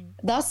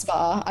thus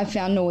far, I've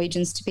found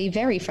Norwegians to be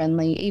very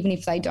friendly, even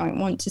if they don't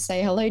want to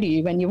say hello to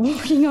you when you're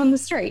walking on the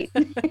street.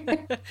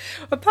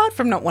 Apart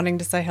from not wanting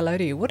to say hello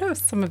to you, what are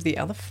some of the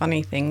other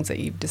funny things that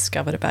you've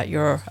discovered about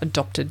your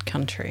adopted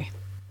country?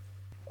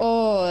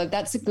 Oh,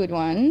 that's a good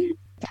one.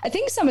 I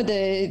think some of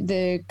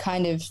the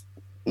kind of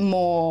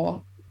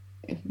more,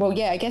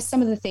 I guess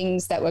some of the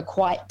things that were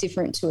quite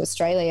different to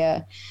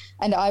Australia,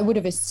 and I would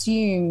have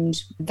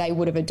assumed they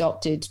would have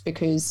adopted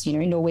because,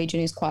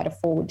 Norwegian is quite a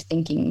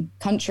forward-thinking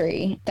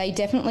country. They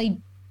definitely,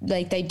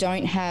 they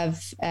don't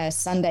have a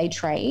Sunday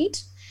trade,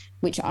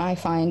 which I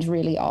find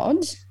really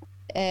odd.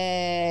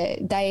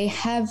 They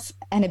have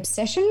an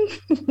obsession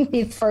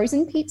with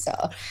frozen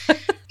pizza.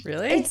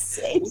 Really? It's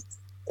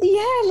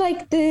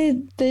like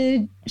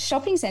the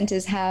shopping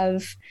centres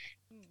have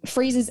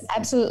freezers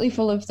absolutely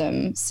full of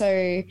them,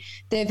 so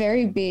they're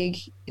very big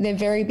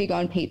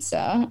on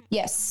pizza.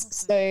 Yes,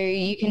 so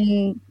you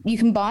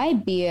can buy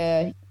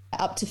beer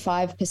up to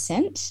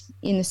 5%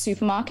 in the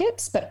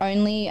supermarkets, but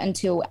only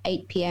until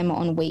 8 p.m.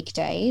 on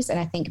weekdays, and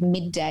I think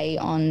midday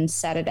on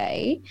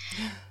Saturday.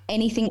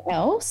 Anything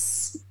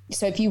else,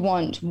 so if you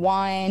want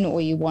wine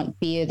or you want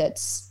beer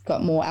that's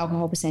got more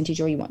alcohol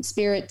percentage, or you want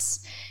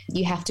spirits,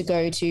 you have to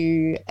go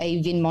to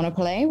a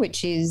Vinmonopolet,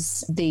 which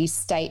is the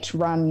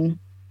state-run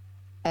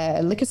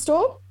liquor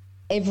store.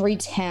 Every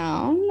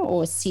town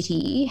or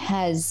city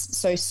has,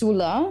 so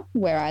Sula,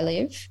 where I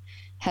live,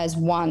 has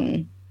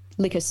one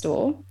liquor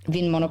store,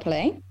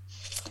 Vinmonopolet,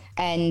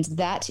 and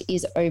that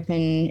is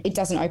open. It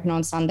doesn't open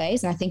on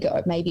Sundays, and I think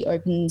it maybe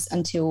opens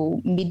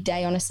until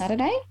midday on a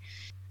Saturday.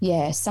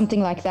 Yeah,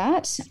 something like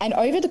that. And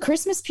over the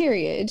Christmas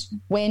period,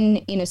 when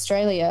in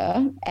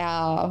Australia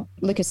our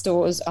liquor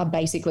stores are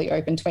basically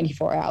open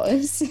 24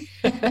 hours,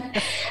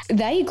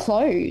 they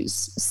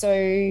close.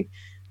 So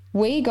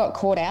we got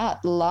caught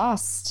out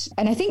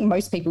and I think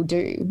most people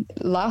do,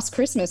 last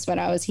Christmas when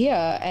I was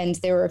here, and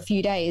there were a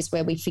few days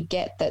where we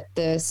forget that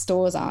the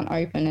stores aren't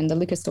open and the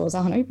liquor stores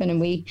aren't open, and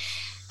we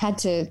had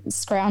to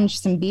scrounge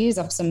some beers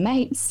off some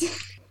mates.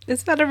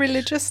 Is that a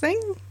religious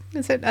thing?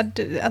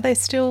 Are they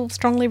still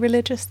strongly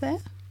religious there?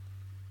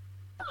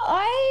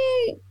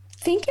 I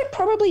think it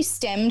probably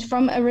stemmed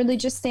from a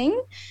religious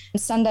thing.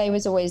 Sunday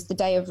was always the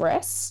day of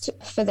rest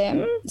for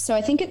them. So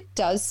I think it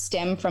does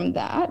stem from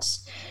that.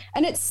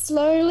 And it's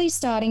slowly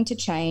starting to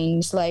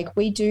change. Like,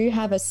 we do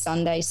have a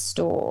Sunday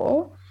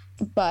store,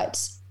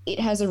 but it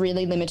has a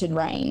really limited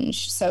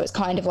range. So it's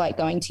kind of like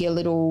going to your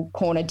little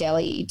corner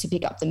deli to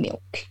pick up the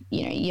milk.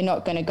 You're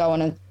not going to go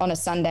on a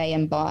Sunday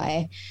and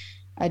buy,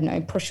 I don't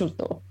know,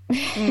 prosciutto.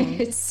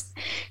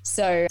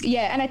 So,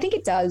 yeah, and I think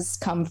it does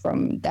come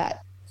from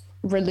that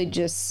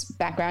religious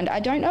background. I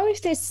don't know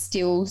if they're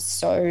still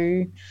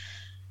so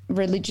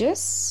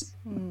religious,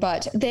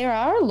 but there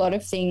are a lot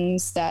of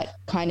things that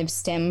kind of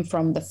stem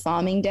from the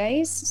farming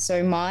days.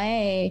 So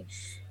my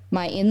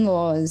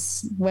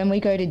in-laws, when we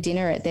go to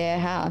dinner at their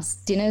house,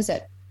 dinner's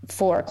at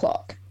 4:00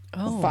 or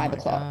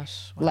 5:00 wow.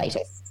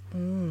 latest.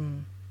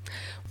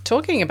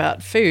 Talking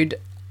about food,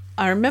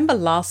 I remember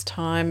last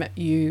time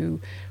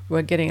you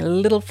were getting a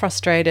little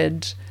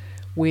frustrated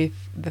with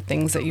the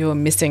things that you were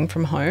missing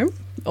from home,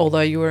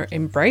 although you were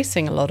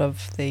embracing a lot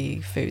of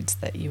the foods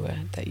that you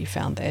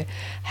found there.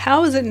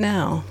 How is it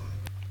now?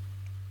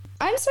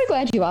 I'm so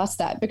glad you asked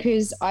that,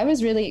 because I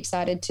was really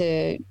excited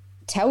to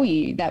tell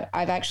you that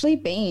I've actually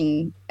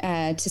been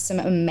to some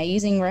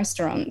amazing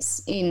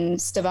restaurants in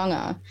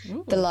Stavanger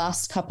the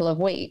last couple of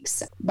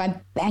weeks. My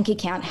bank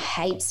account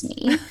hates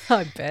me.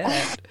 I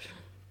bet.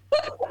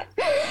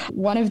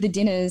 One of the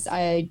dinners,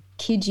 I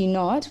kid you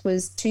not,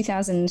 was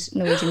 2,000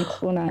 Norwegian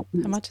kroner.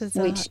 How much is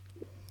that? Which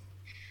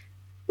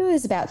it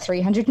was about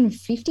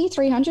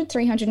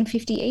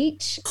 350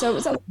 each. So it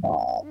was a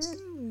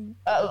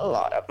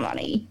lot of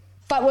money,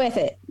 but worth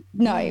it.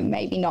 No,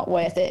 maybe not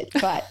worth it,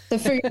 but the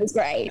food was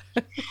great.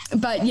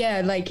 But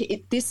yeah,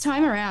 like this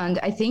time around,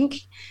 I think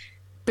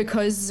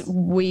because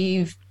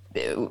the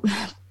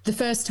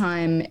first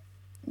time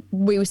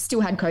we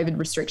still had COVID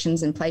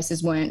restrictions and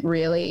places weren't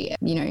really,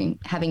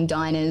 having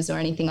diners or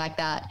anything like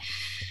that.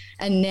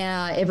 And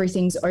now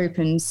everything's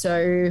open.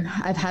 So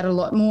I've had a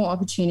lot more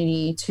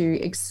opportunity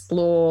to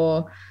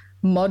explore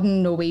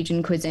modern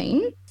Norwegian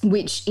cuisine,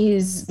 which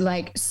is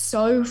like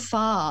so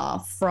far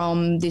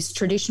from this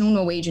traditional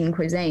Norwegian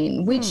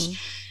cuisine, which,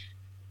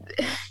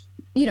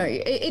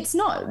 it's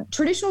not,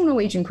 traditional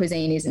Norwegian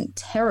cuisine isn't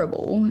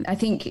terrible. I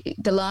think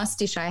the last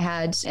dish I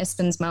had,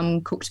 Espen's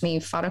mum cooked me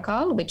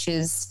farakal, which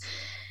is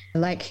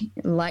like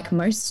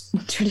most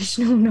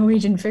traditional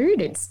Norwegian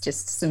food. It's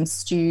just some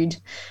stewed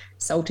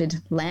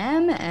salted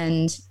lamb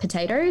and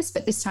potatoes,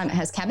 but this time it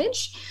has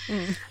cabbage.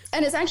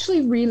 And it's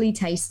actually really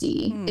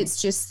tasty.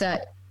 It's just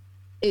that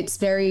it's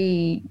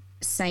very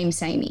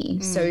samey.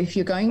 So if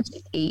you're going to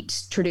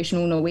eat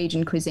traditional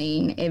Norwegian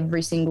cuisine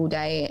every single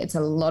day, it's a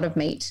lot of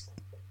meat,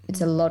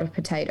 it's a lot of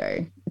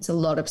potato, it's a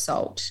lot of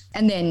salt,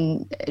 and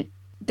then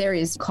there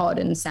is cod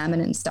and salmon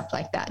and stuff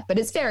like that, but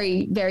it's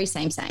very, very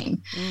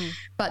same.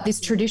 But this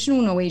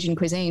traditional Norwegian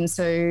cuisine,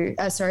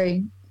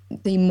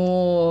 the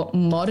more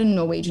modern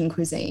Norwegian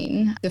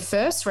cuisine, the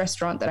first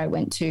restaurant that I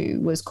went to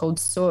was called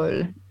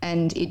Sol,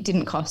 and it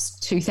didn't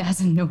cost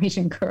 2,000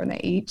 Norwegian krone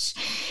each.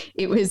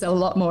 It was a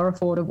lot more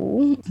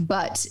affordable,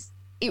 but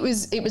it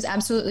was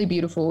absolutely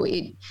beautiful.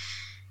 It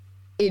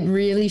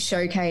really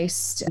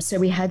showcased. So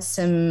we had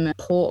some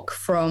pork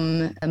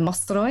from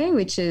Mosterøy,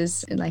 which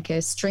is like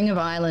a string of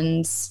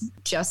islands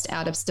just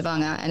out of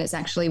Stavanger, and it's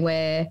actually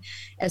where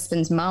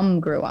Espen's mum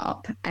grew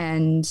up,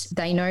 and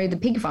they know the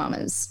pig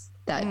farmers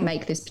that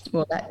make this,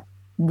 that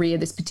rear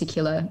this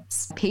particular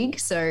pig.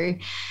 So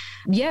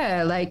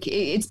yeah, like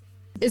it's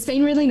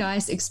been really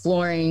nice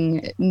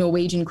exploring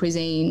Norwegian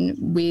cuisine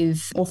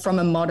from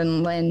a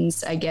modern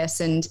lens, I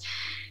guess. And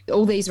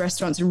all these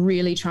restaurants are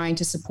really trying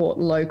to support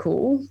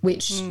local,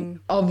 which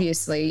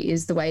obviously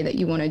is the way that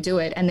you want to do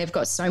it. And they've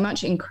got so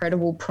much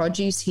incredible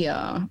produce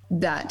here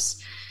that,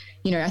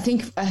 I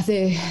think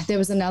there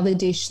was another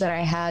dish that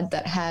I had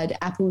that had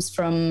apples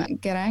from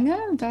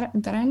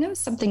Geiranger,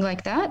 something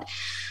like that,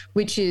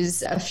 which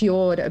is a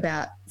fjord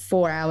about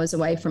 4 hours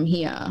away from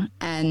here.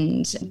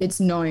 And it's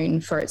known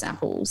for its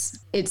apples.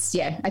 I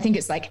think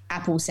it's like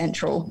Apple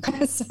Central.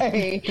 So,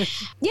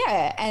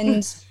 yeah.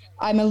 And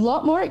I'm a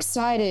lot more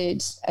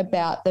excited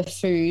about the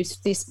food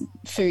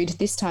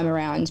this time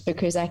around,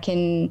 because I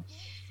can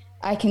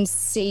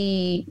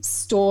see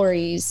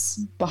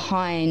stories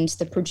behind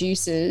the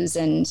producers,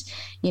 and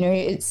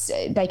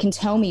they can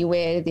tell me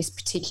where this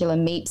particular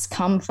meats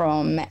come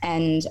from,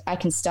 and I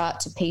can start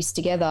to piece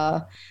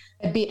together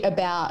a bit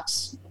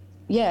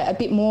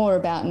more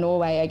about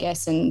Norway, I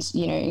guess. And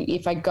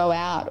if I go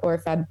out or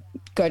if I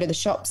go to the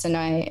shops and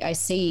I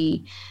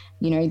see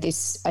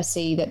I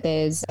see that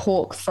there's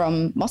pork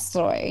from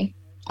Mosterøy,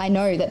 I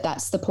know that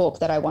that's the pork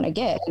that I want to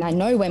get, and I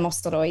know where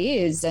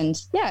Mosterøy is. And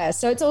yeah,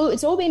 so it's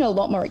all been a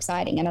lot more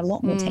exciting and a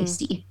lot more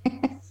tasty.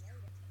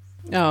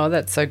 Oh,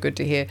 that's so good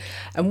to hear.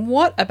 And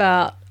what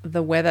about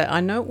the weather?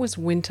 I know it was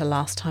winter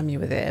last time you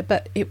were there,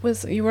 but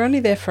you were only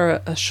there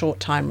for a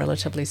short time,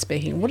 relatively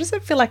speaking. What does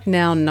it feel like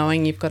now,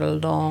 knowing you've got a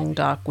long,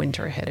 dark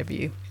winter ahead of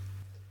you?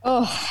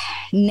 Oh,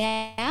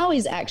 now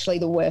is actually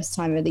the worst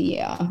time of the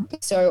year.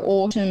 So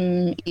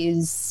autumn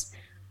is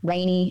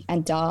rainy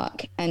and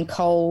dark and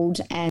cold,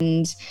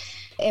 and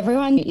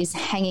everyone is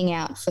hanging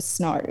out for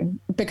snow.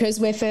 Because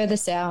we're further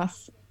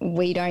south,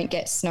 we don't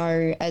get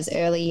snow as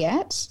early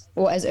yet,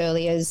 or as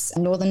early as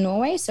northern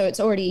Norway. So it's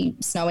already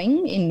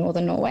snowing in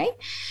northern Norway.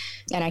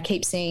 And I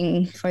keep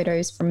seeing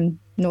photos from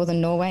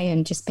northern Norway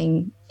and just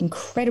being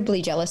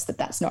incredibly jealous that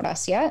that's not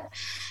us yet.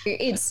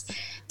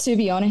 To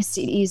be honest,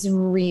 it is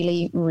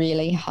really,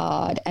 really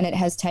hard, and it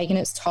has taken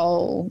its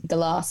toll the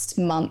last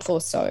month or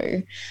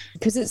so,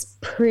 because it's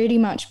pretty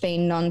much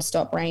been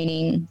nonstop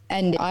raining.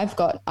 And I've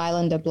got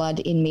Islander blood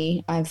in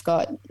me. I've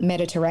got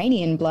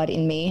Mediterranean blood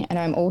in me, and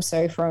I'm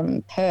also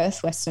from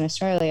Perth, Western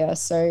Australia.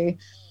 So,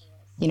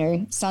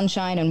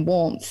 sunshine and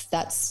warmth,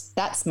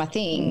 that's my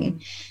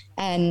thing.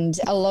 And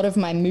a lot of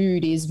my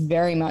mood is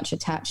very much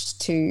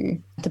attached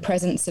to the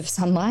presence of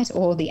sunlight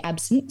or the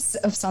absence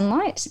of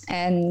sunlight.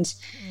 And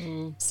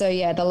so,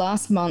 yeah, the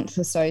last month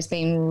or so has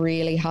been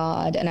really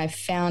hard, and I've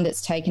found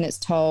it's taken its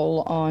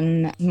toll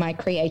on my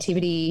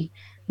creativity,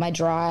 my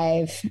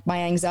drive, my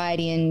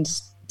anxiety, and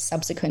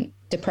subsequent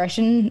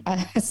depression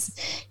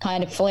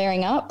kind of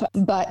flaring up.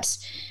 But,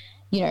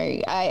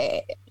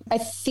 I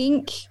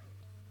think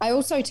I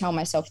also tell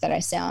myself that I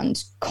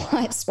sound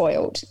quite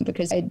spoiled,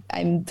 because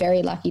I'm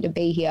very lucky to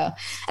be here.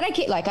 And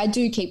I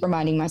do keep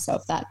reminding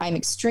myself that I'm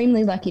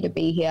extremely lucky to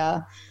be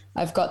here.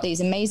 I've got these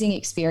amazing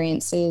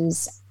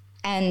experiences.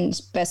 And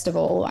best of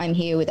all, I'm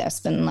here with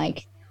Espen.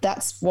 Like,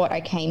 that's what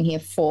I came here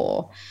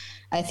for.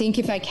 I think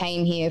if I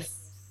came here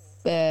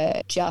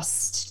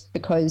just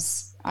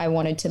because I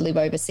wanted to live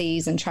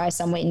overseas and try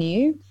somewhere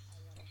new,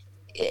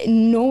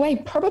 Norway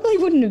probably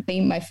wouldn't have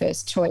been my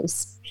first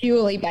choice,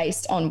 purely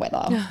based on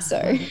weather.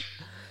 So,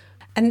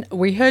 and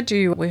we heard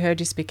you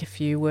speak a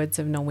few words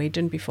of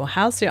Norwegian before.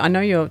 I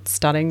know you're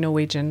studying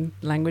Norwegian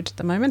language at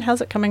the moment.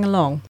 How's it coming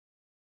along?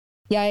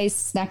 Jeg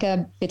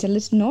snakker bitte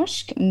litt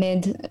norsk,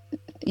 men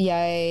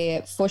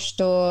jeg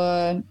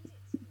forstår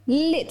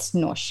litt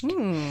norsk.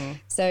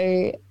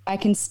 So I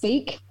can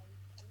speak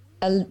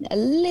a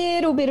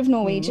little bit of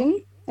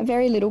Norwegian, a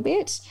very little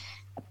bit,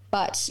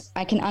 but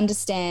I can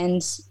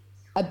understand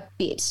a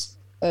bit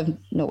of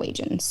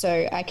Norwegian.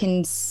 So I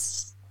can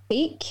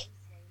speak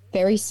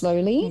very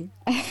slowly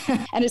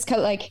and it's kind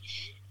of like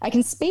I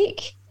can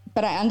speak,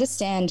 but I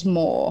understand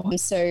more.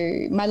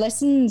 So my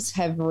lessons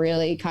have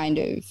really kind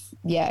of,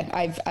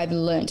 I've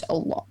learnt a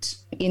lot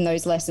in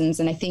those lessons.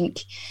 And I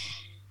think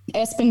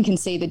Espen can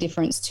see the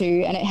difference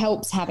too. And it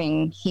helps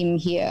having him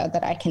here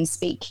that I can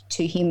speak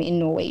to him in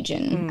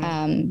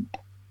Norwegian.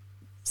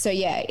 So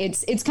yeah,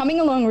 it's coming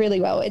along really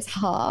well. It's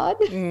hard.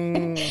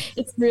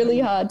 It's really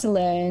hard to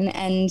learn.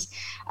 And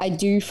I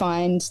do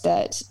find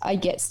that I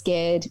get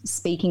scared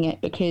speaking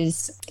it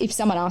because if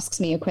someone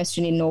asks me a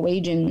question in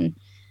Norwegian,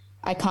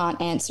 I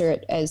can't answer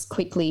it as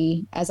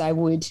quickly as I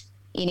would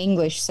in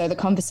English. So the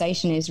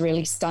conversation is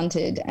really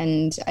stunted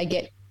and I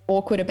get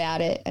awkward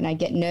about it and I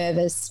get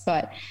nervous,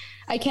 but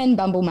I can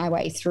bumble my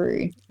way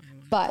through.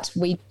 But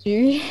we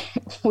do.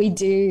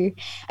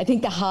 I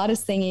think the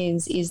hardest thing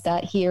is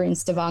that here in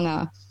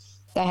Stavanger,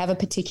 they have a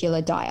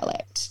particular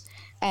dialect.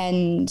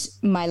 And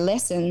my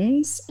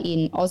lessons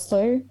in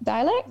Oslo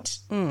dialect.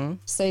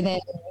 So then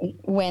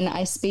when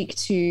I speak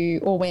to,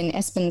 or when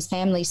Espen's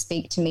family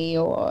speak to me,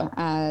 or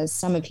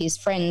some of his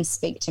friends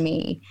speak to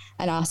me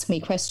and ask me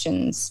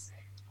questions,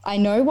 I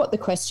know what the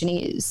question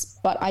is,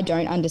 but I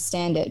don't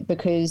understand it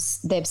because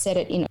they've said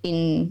it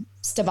in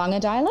Stavanger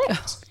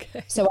dialect.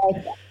 Okay. So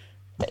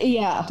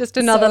just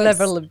another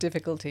level of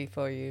difficulty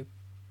for you.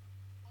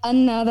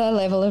 Another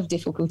level of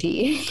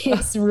difficulty.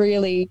 It's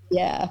really,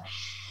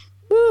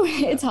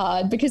 it's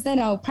hard because then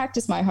I'll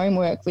practice my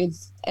homework with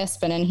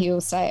Espen and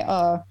he'll say,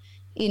 oh,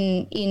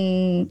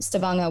 in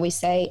Stavanger we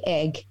say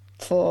egg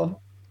for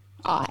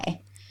I,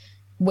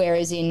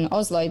 whereas in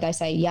Oslo they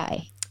say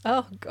jeg.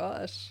 Oh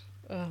gosh.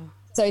 Oh.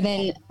 So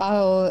then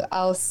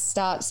I'll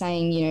start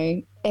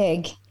saying,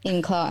 egg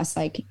in class,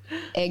 like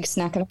egg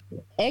snakker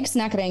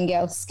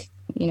engelsk,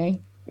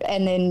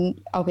 and then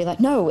I'll be like,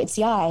 no, it's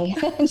jeg.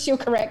 And she'll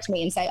correct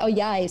me and say, oh,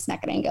 jeg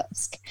snakker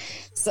engelsk.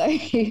 So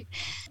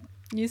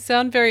you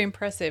sound very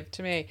impressive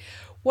to me.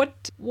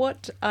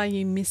 What are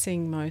you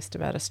missing most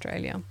about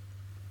Australia?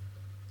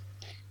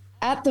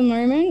 At the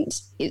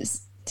moment,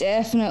 it's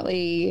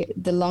definitely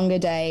the longer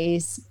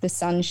days, the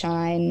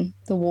sunshine,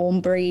 the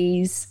warm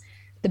breeze,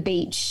 the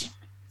beach.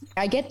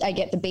 I get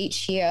the beach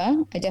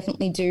here. I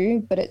definitely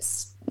do, but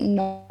it's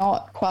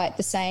not quite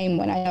the same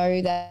when I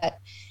know that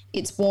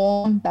it's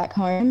warm back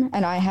home.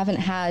 And I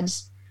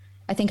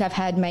think I've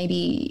had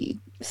maybe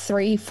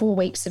 3-4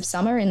 weeks of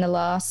summer in the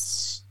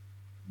last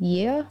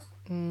year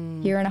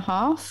and a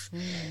half.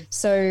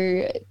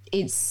 So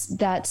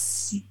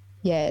that's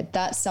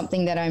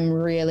something that I'm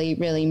really,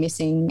 really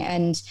missing.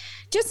 And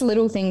just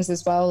little things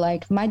as well.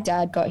 Like my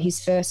dad got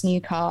his first new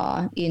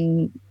car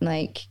in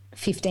like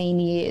 15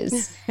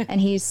 years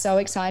and he's so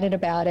excited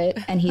about it,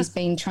 and he's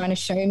been trying to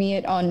show me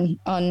it on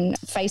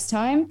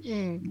FaceTime.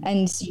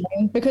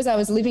 And because I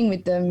was living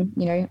with them,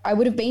 I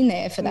would have been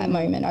there for that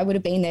moment. I would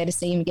have been there to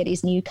see him get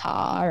his new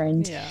car,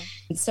 and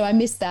so I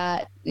miss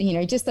that,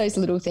 just those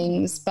little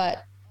things.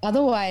 But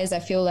otherwise I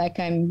feel like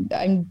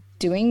I'm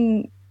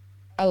doing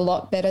a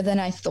lot better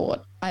than I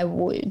thought I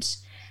would.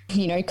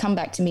 Come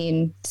back to me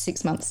in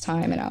 6 months'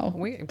 time and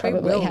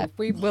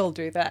we will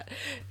do that.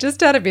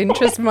 Just out of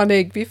interest,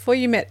 Monique, before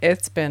you met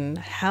Espen,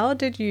 how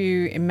did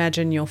you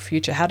imagine your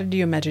future? Where did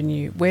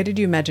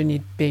you imagine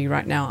you'd be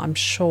right now? I'm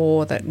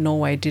sure that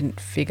Norway didn't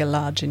figure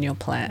large in your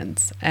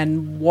plans.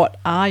 And what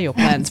are your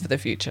plans for the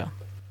future?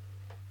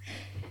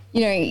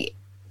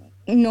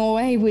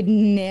 Norway would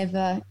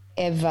never,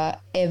 ever,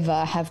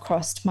 ever have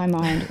crossed my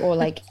mind, or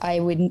like I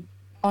would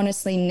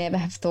honestly never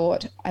have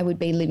thought I would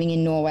be living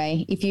in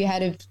Norway. If you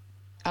had have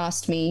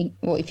asked me,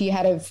 or if you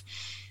had have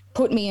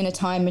put me in a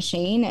time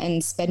machine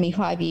and sped me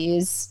 5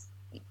 years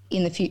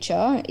in the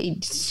future,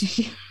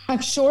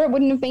 I'm sure it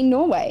wouldn't have been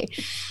Norway.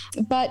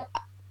 But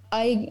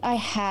I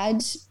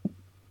had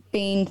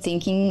been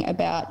thinking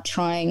about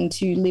trying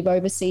to live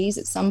overseas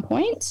at some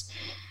point.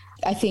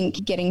 I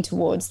think getting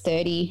towards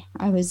 30,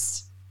 I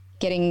was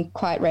getting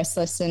quite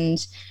restless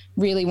and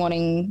really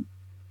wanting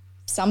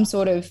some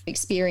sort of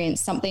experience,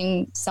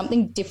 something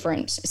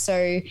different.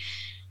 So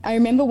I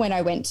remember when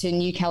I went to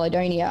New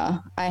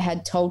Caledonia, I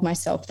had told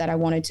myself that I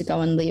wanted to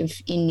go and live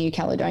in New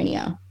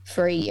Caledonia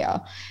for a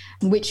year,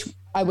 which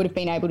I would have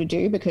been able to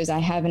do because I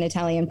have an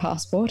Italian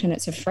passport and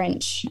it's a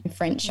French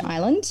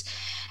island.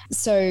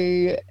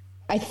 So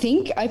I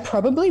think I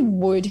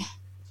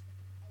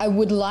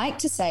would like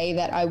to say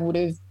that I would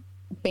have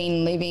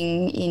been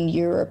living in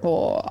Europe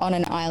or on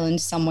an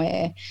island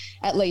somewhere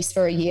at least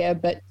for a year.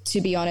 But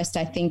to be honest,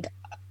 I think,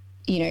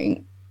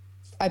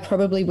 I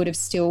probably would have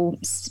still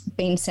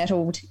been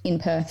settled in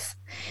Perth.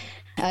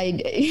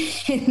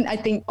 I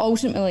think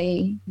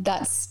ultimately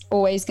that's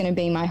always going to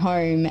be my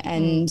home.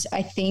 And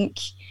I think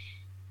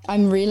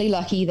I'm really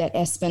lucky that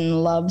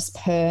Espen loves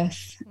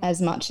Perth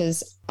as much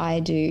as I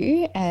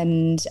do.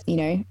 And,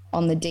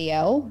 on the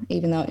DL,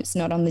 even though it's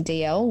not on the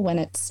DL, when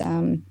it's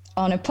on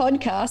a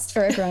podcast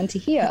for everyone to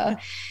hear.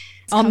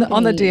 On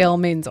the DL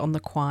means on the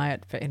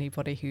quiet for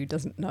anybody who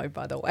doesn't know,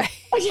 by the way.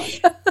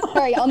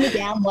 Sorry, on the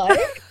down low.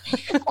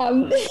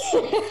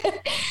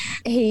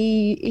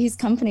 His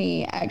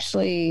company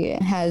actually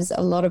has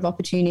a lot of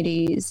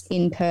opportunities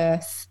in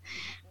Perth,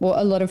 or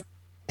a lot of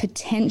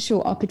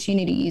potential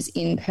opportunities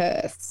in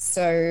Perth.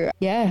 So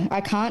yeah, I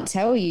can't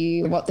tell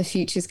you what the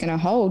future's going to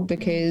hold,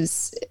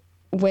 because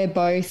we're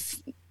both,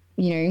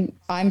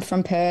 I'm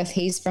from Perth,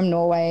 he's from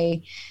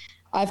Norway.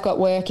 I've got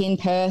work in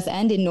Perth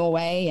and in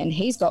Norway, and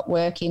he's got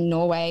work in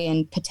Norway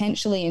and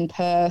potentially in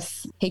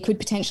Perth. He could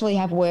potentially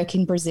have work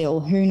in Brazil,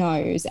 who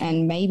knows?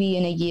 And maybe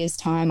in a year's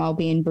time, I'll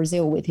be in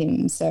Brazil with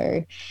him.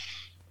 So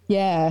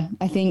yeah,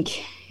 I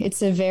think it's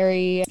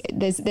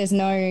there's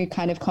no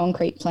kind of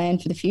concrete plan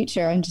for the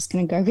future. I'm just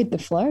going to go with the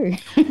flow.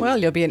 Well,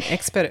 you'll be an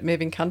expert at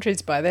moving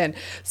countries by then.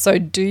 So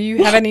do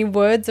you have any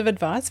words of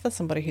advice for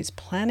somebody who's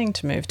planning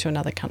to move to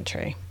another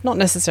country? Not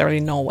necessarily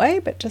Norway,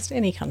 but just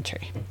any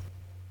country.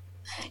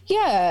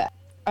 Yeah,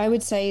 I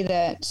would say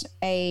that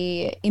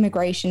a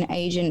immigration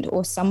agent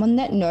or someone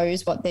that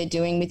knows what they're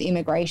doing with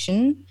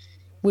immigration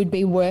would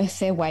be worth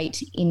their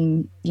weight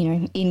in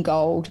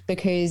gold,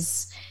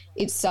 because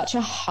it's such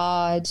a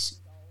hard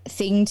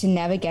thing to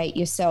navigate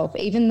yourself.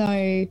 Even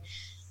though,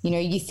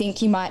 you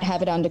think you might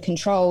have it under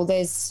control,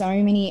 there's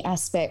so many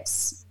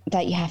aspects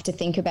that you have to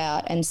think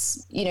about. And,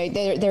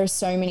 there are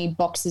so many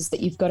boxes that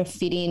you've got to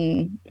fit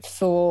in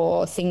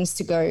for things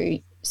to go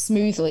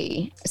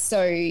smoothly.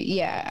 So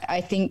yeah,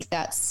 I think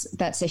that's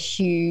a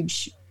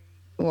huge,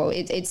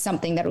 it's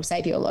something that'll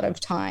save you a lot of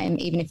time,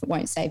 even if it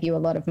won't save you a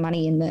lot of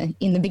money in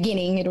the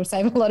beginning. It'll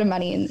save a lot of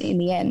money in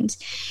the end.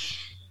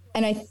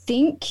 And I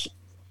think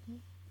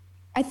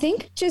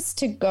just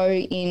to go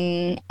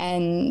in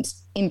and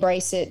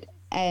embrace it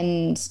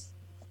and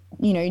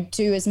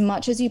do as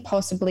much as you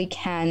possibly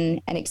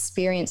can and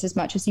experience as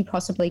much as you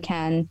possibly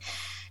can.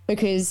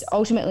 Because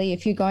ultimately,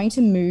 if you're going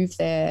to move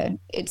there,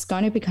 it's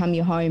going to become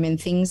your home, and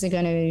things are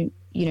going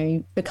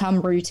to, become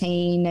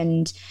routine.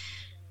 And,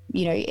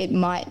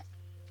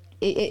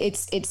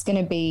 it's going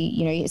to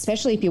be,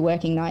 especially if you're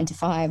working 9 to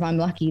 5. I'm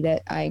lucky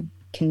that I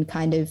can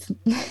kind of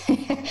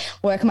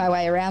work my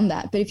way around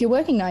that. But if you're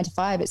working 9 to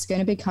 5, it's going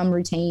to become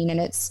routine. And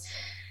it's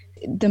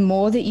the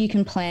more that you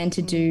can plan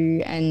to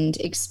do and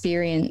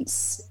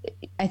experience,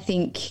 I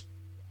think,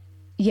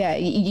 yeah,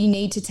 you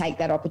need to take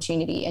that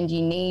opportunity, and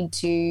you need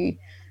to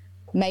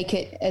make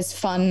it as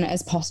fun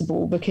as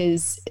possible,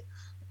 because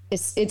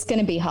it's going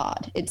to be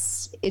hard.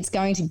 It's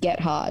going to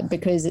get hard,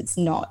 because it's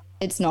not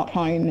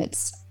home.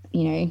 It's,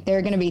 there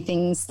are going to be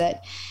things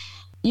that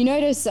you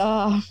notice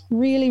are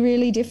really,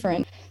 really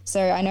different.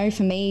 So I know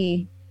for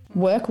me,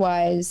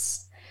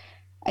 work-wise,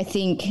 I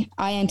think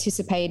I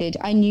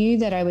knew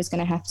that I was going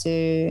to have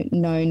to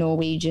know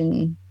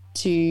Norwegian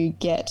to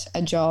get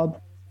a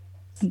job,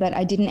 but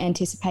I didn't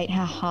anticipate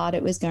how hard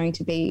it was going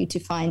to be to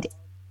find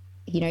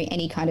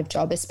any kind of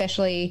job,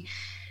 especially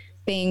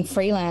being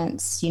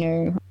freelance.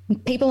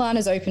 People aren't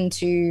as open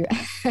to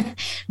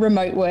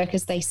remote work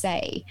as they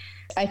say.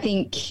 I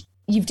think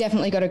you've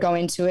definitely got to go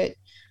into it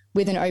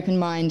with an open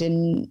mind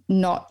and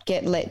not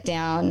get let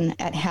down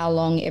at how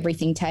long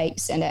everything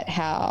takes and at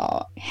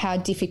how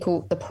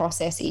difficult the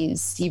process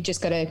is. You've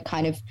just got to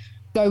kind of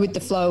go with the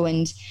flow,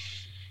 and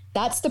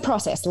that's the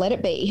process. Let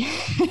it be.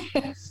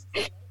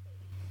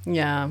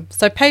 Yeah.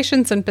 So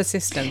patience and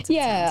persistence.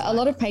 Yeah, a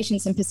lot of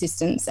patience and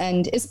persistence,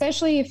 and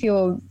especially if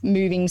you're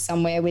moving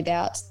somewhere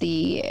without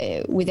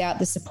the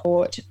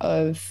support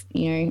of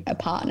a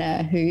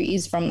partner who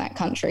is from that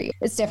country,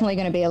 it's definitely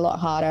going to be a lot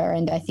harder.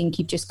 And I think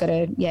you've just got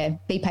to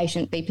be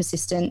patient, be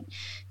persistent,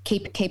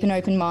 keep an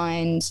open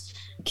mind,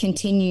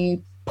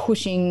 continue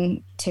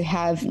pushing to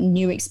have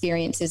new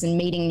experiences and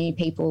meeting new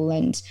people,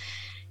 and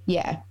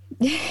yeah.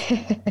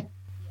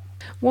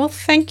 Well,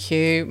 thank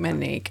you,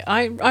 Monique.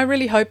 I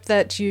really hope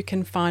that you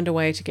can find a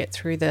way to get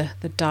through the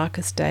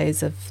darkest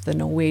days of the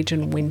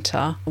Norwegian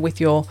winter with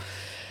your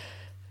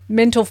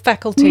mental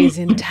faculties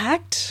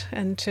intact,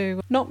 and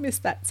to not miss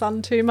that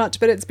sun too much.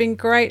 But it's been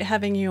great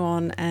having you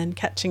on and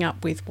catching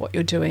up with what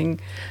you're doing.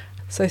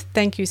 So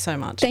thank you so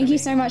much. Thank you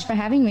so much for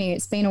having me.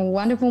 It's been a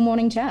wonderful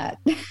morning chat.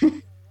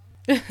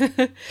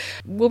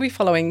 We'll be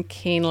following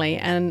keenly,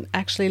 and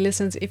actually,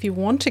 listeners, if you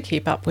want to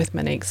keep up with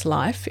Monique's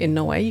life in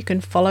Norway, you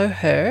can follow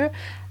her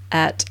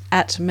at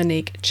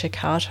Monique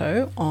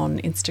Ceccato on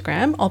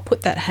Instagram. I'll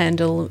put that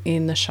handle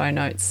in the show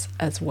notes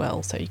as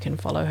well, so you can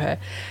follow her.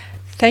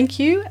 Thank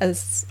you,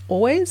 as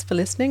always, for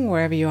listening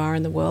wherever you are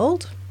in the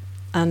world.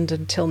 And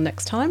until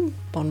next time,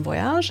 bon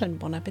voyage and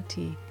bon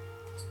appétit.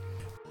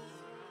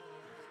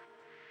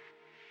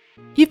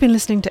 You've been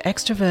listening to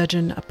Extra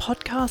Virgin, a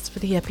podcast for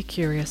the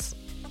Epicurious.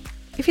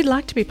 If you'd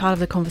like to be part of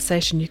the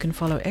conversation, you can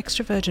follow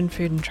Extra Virgin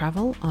Food and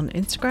Travel on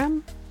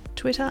Instagram,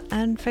 Twitter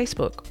and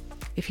Facebook.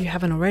 If you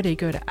haven't already,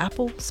 go to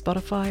Apple,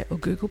 Spotify or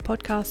Google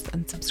Podcasts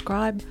and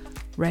subscribe,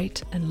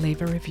 rate and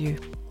leave a review.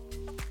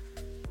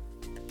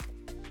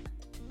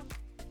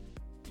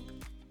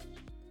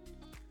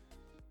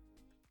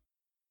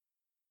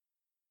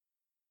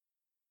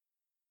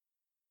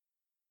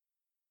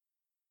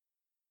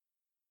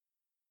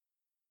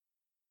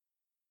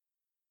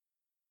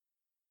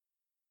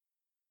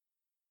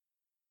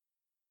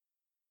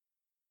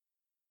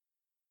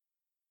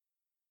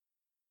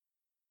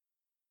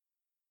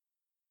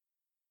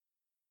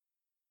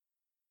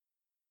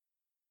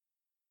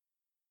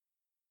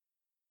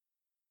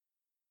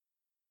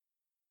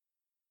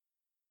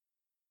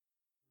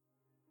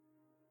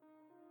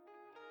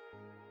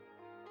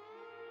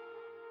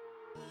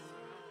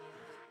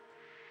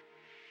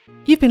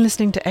 You've been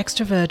listening to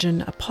Extra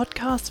Virgin, a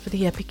podcast for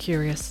the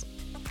Epicurious.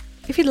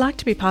 If you'd like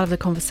to be part of the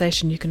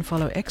conversation, you can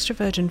follow Extra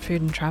Virgin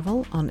Food and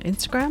Travel on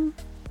Instagram,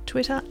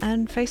 Twitter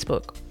and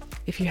Facebook.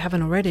 If you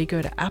haven't already,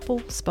 go to Apple,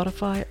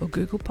 Spotify or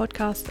Google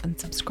Podcasts and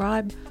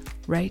subscribe,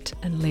 rate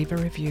and leave a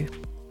review.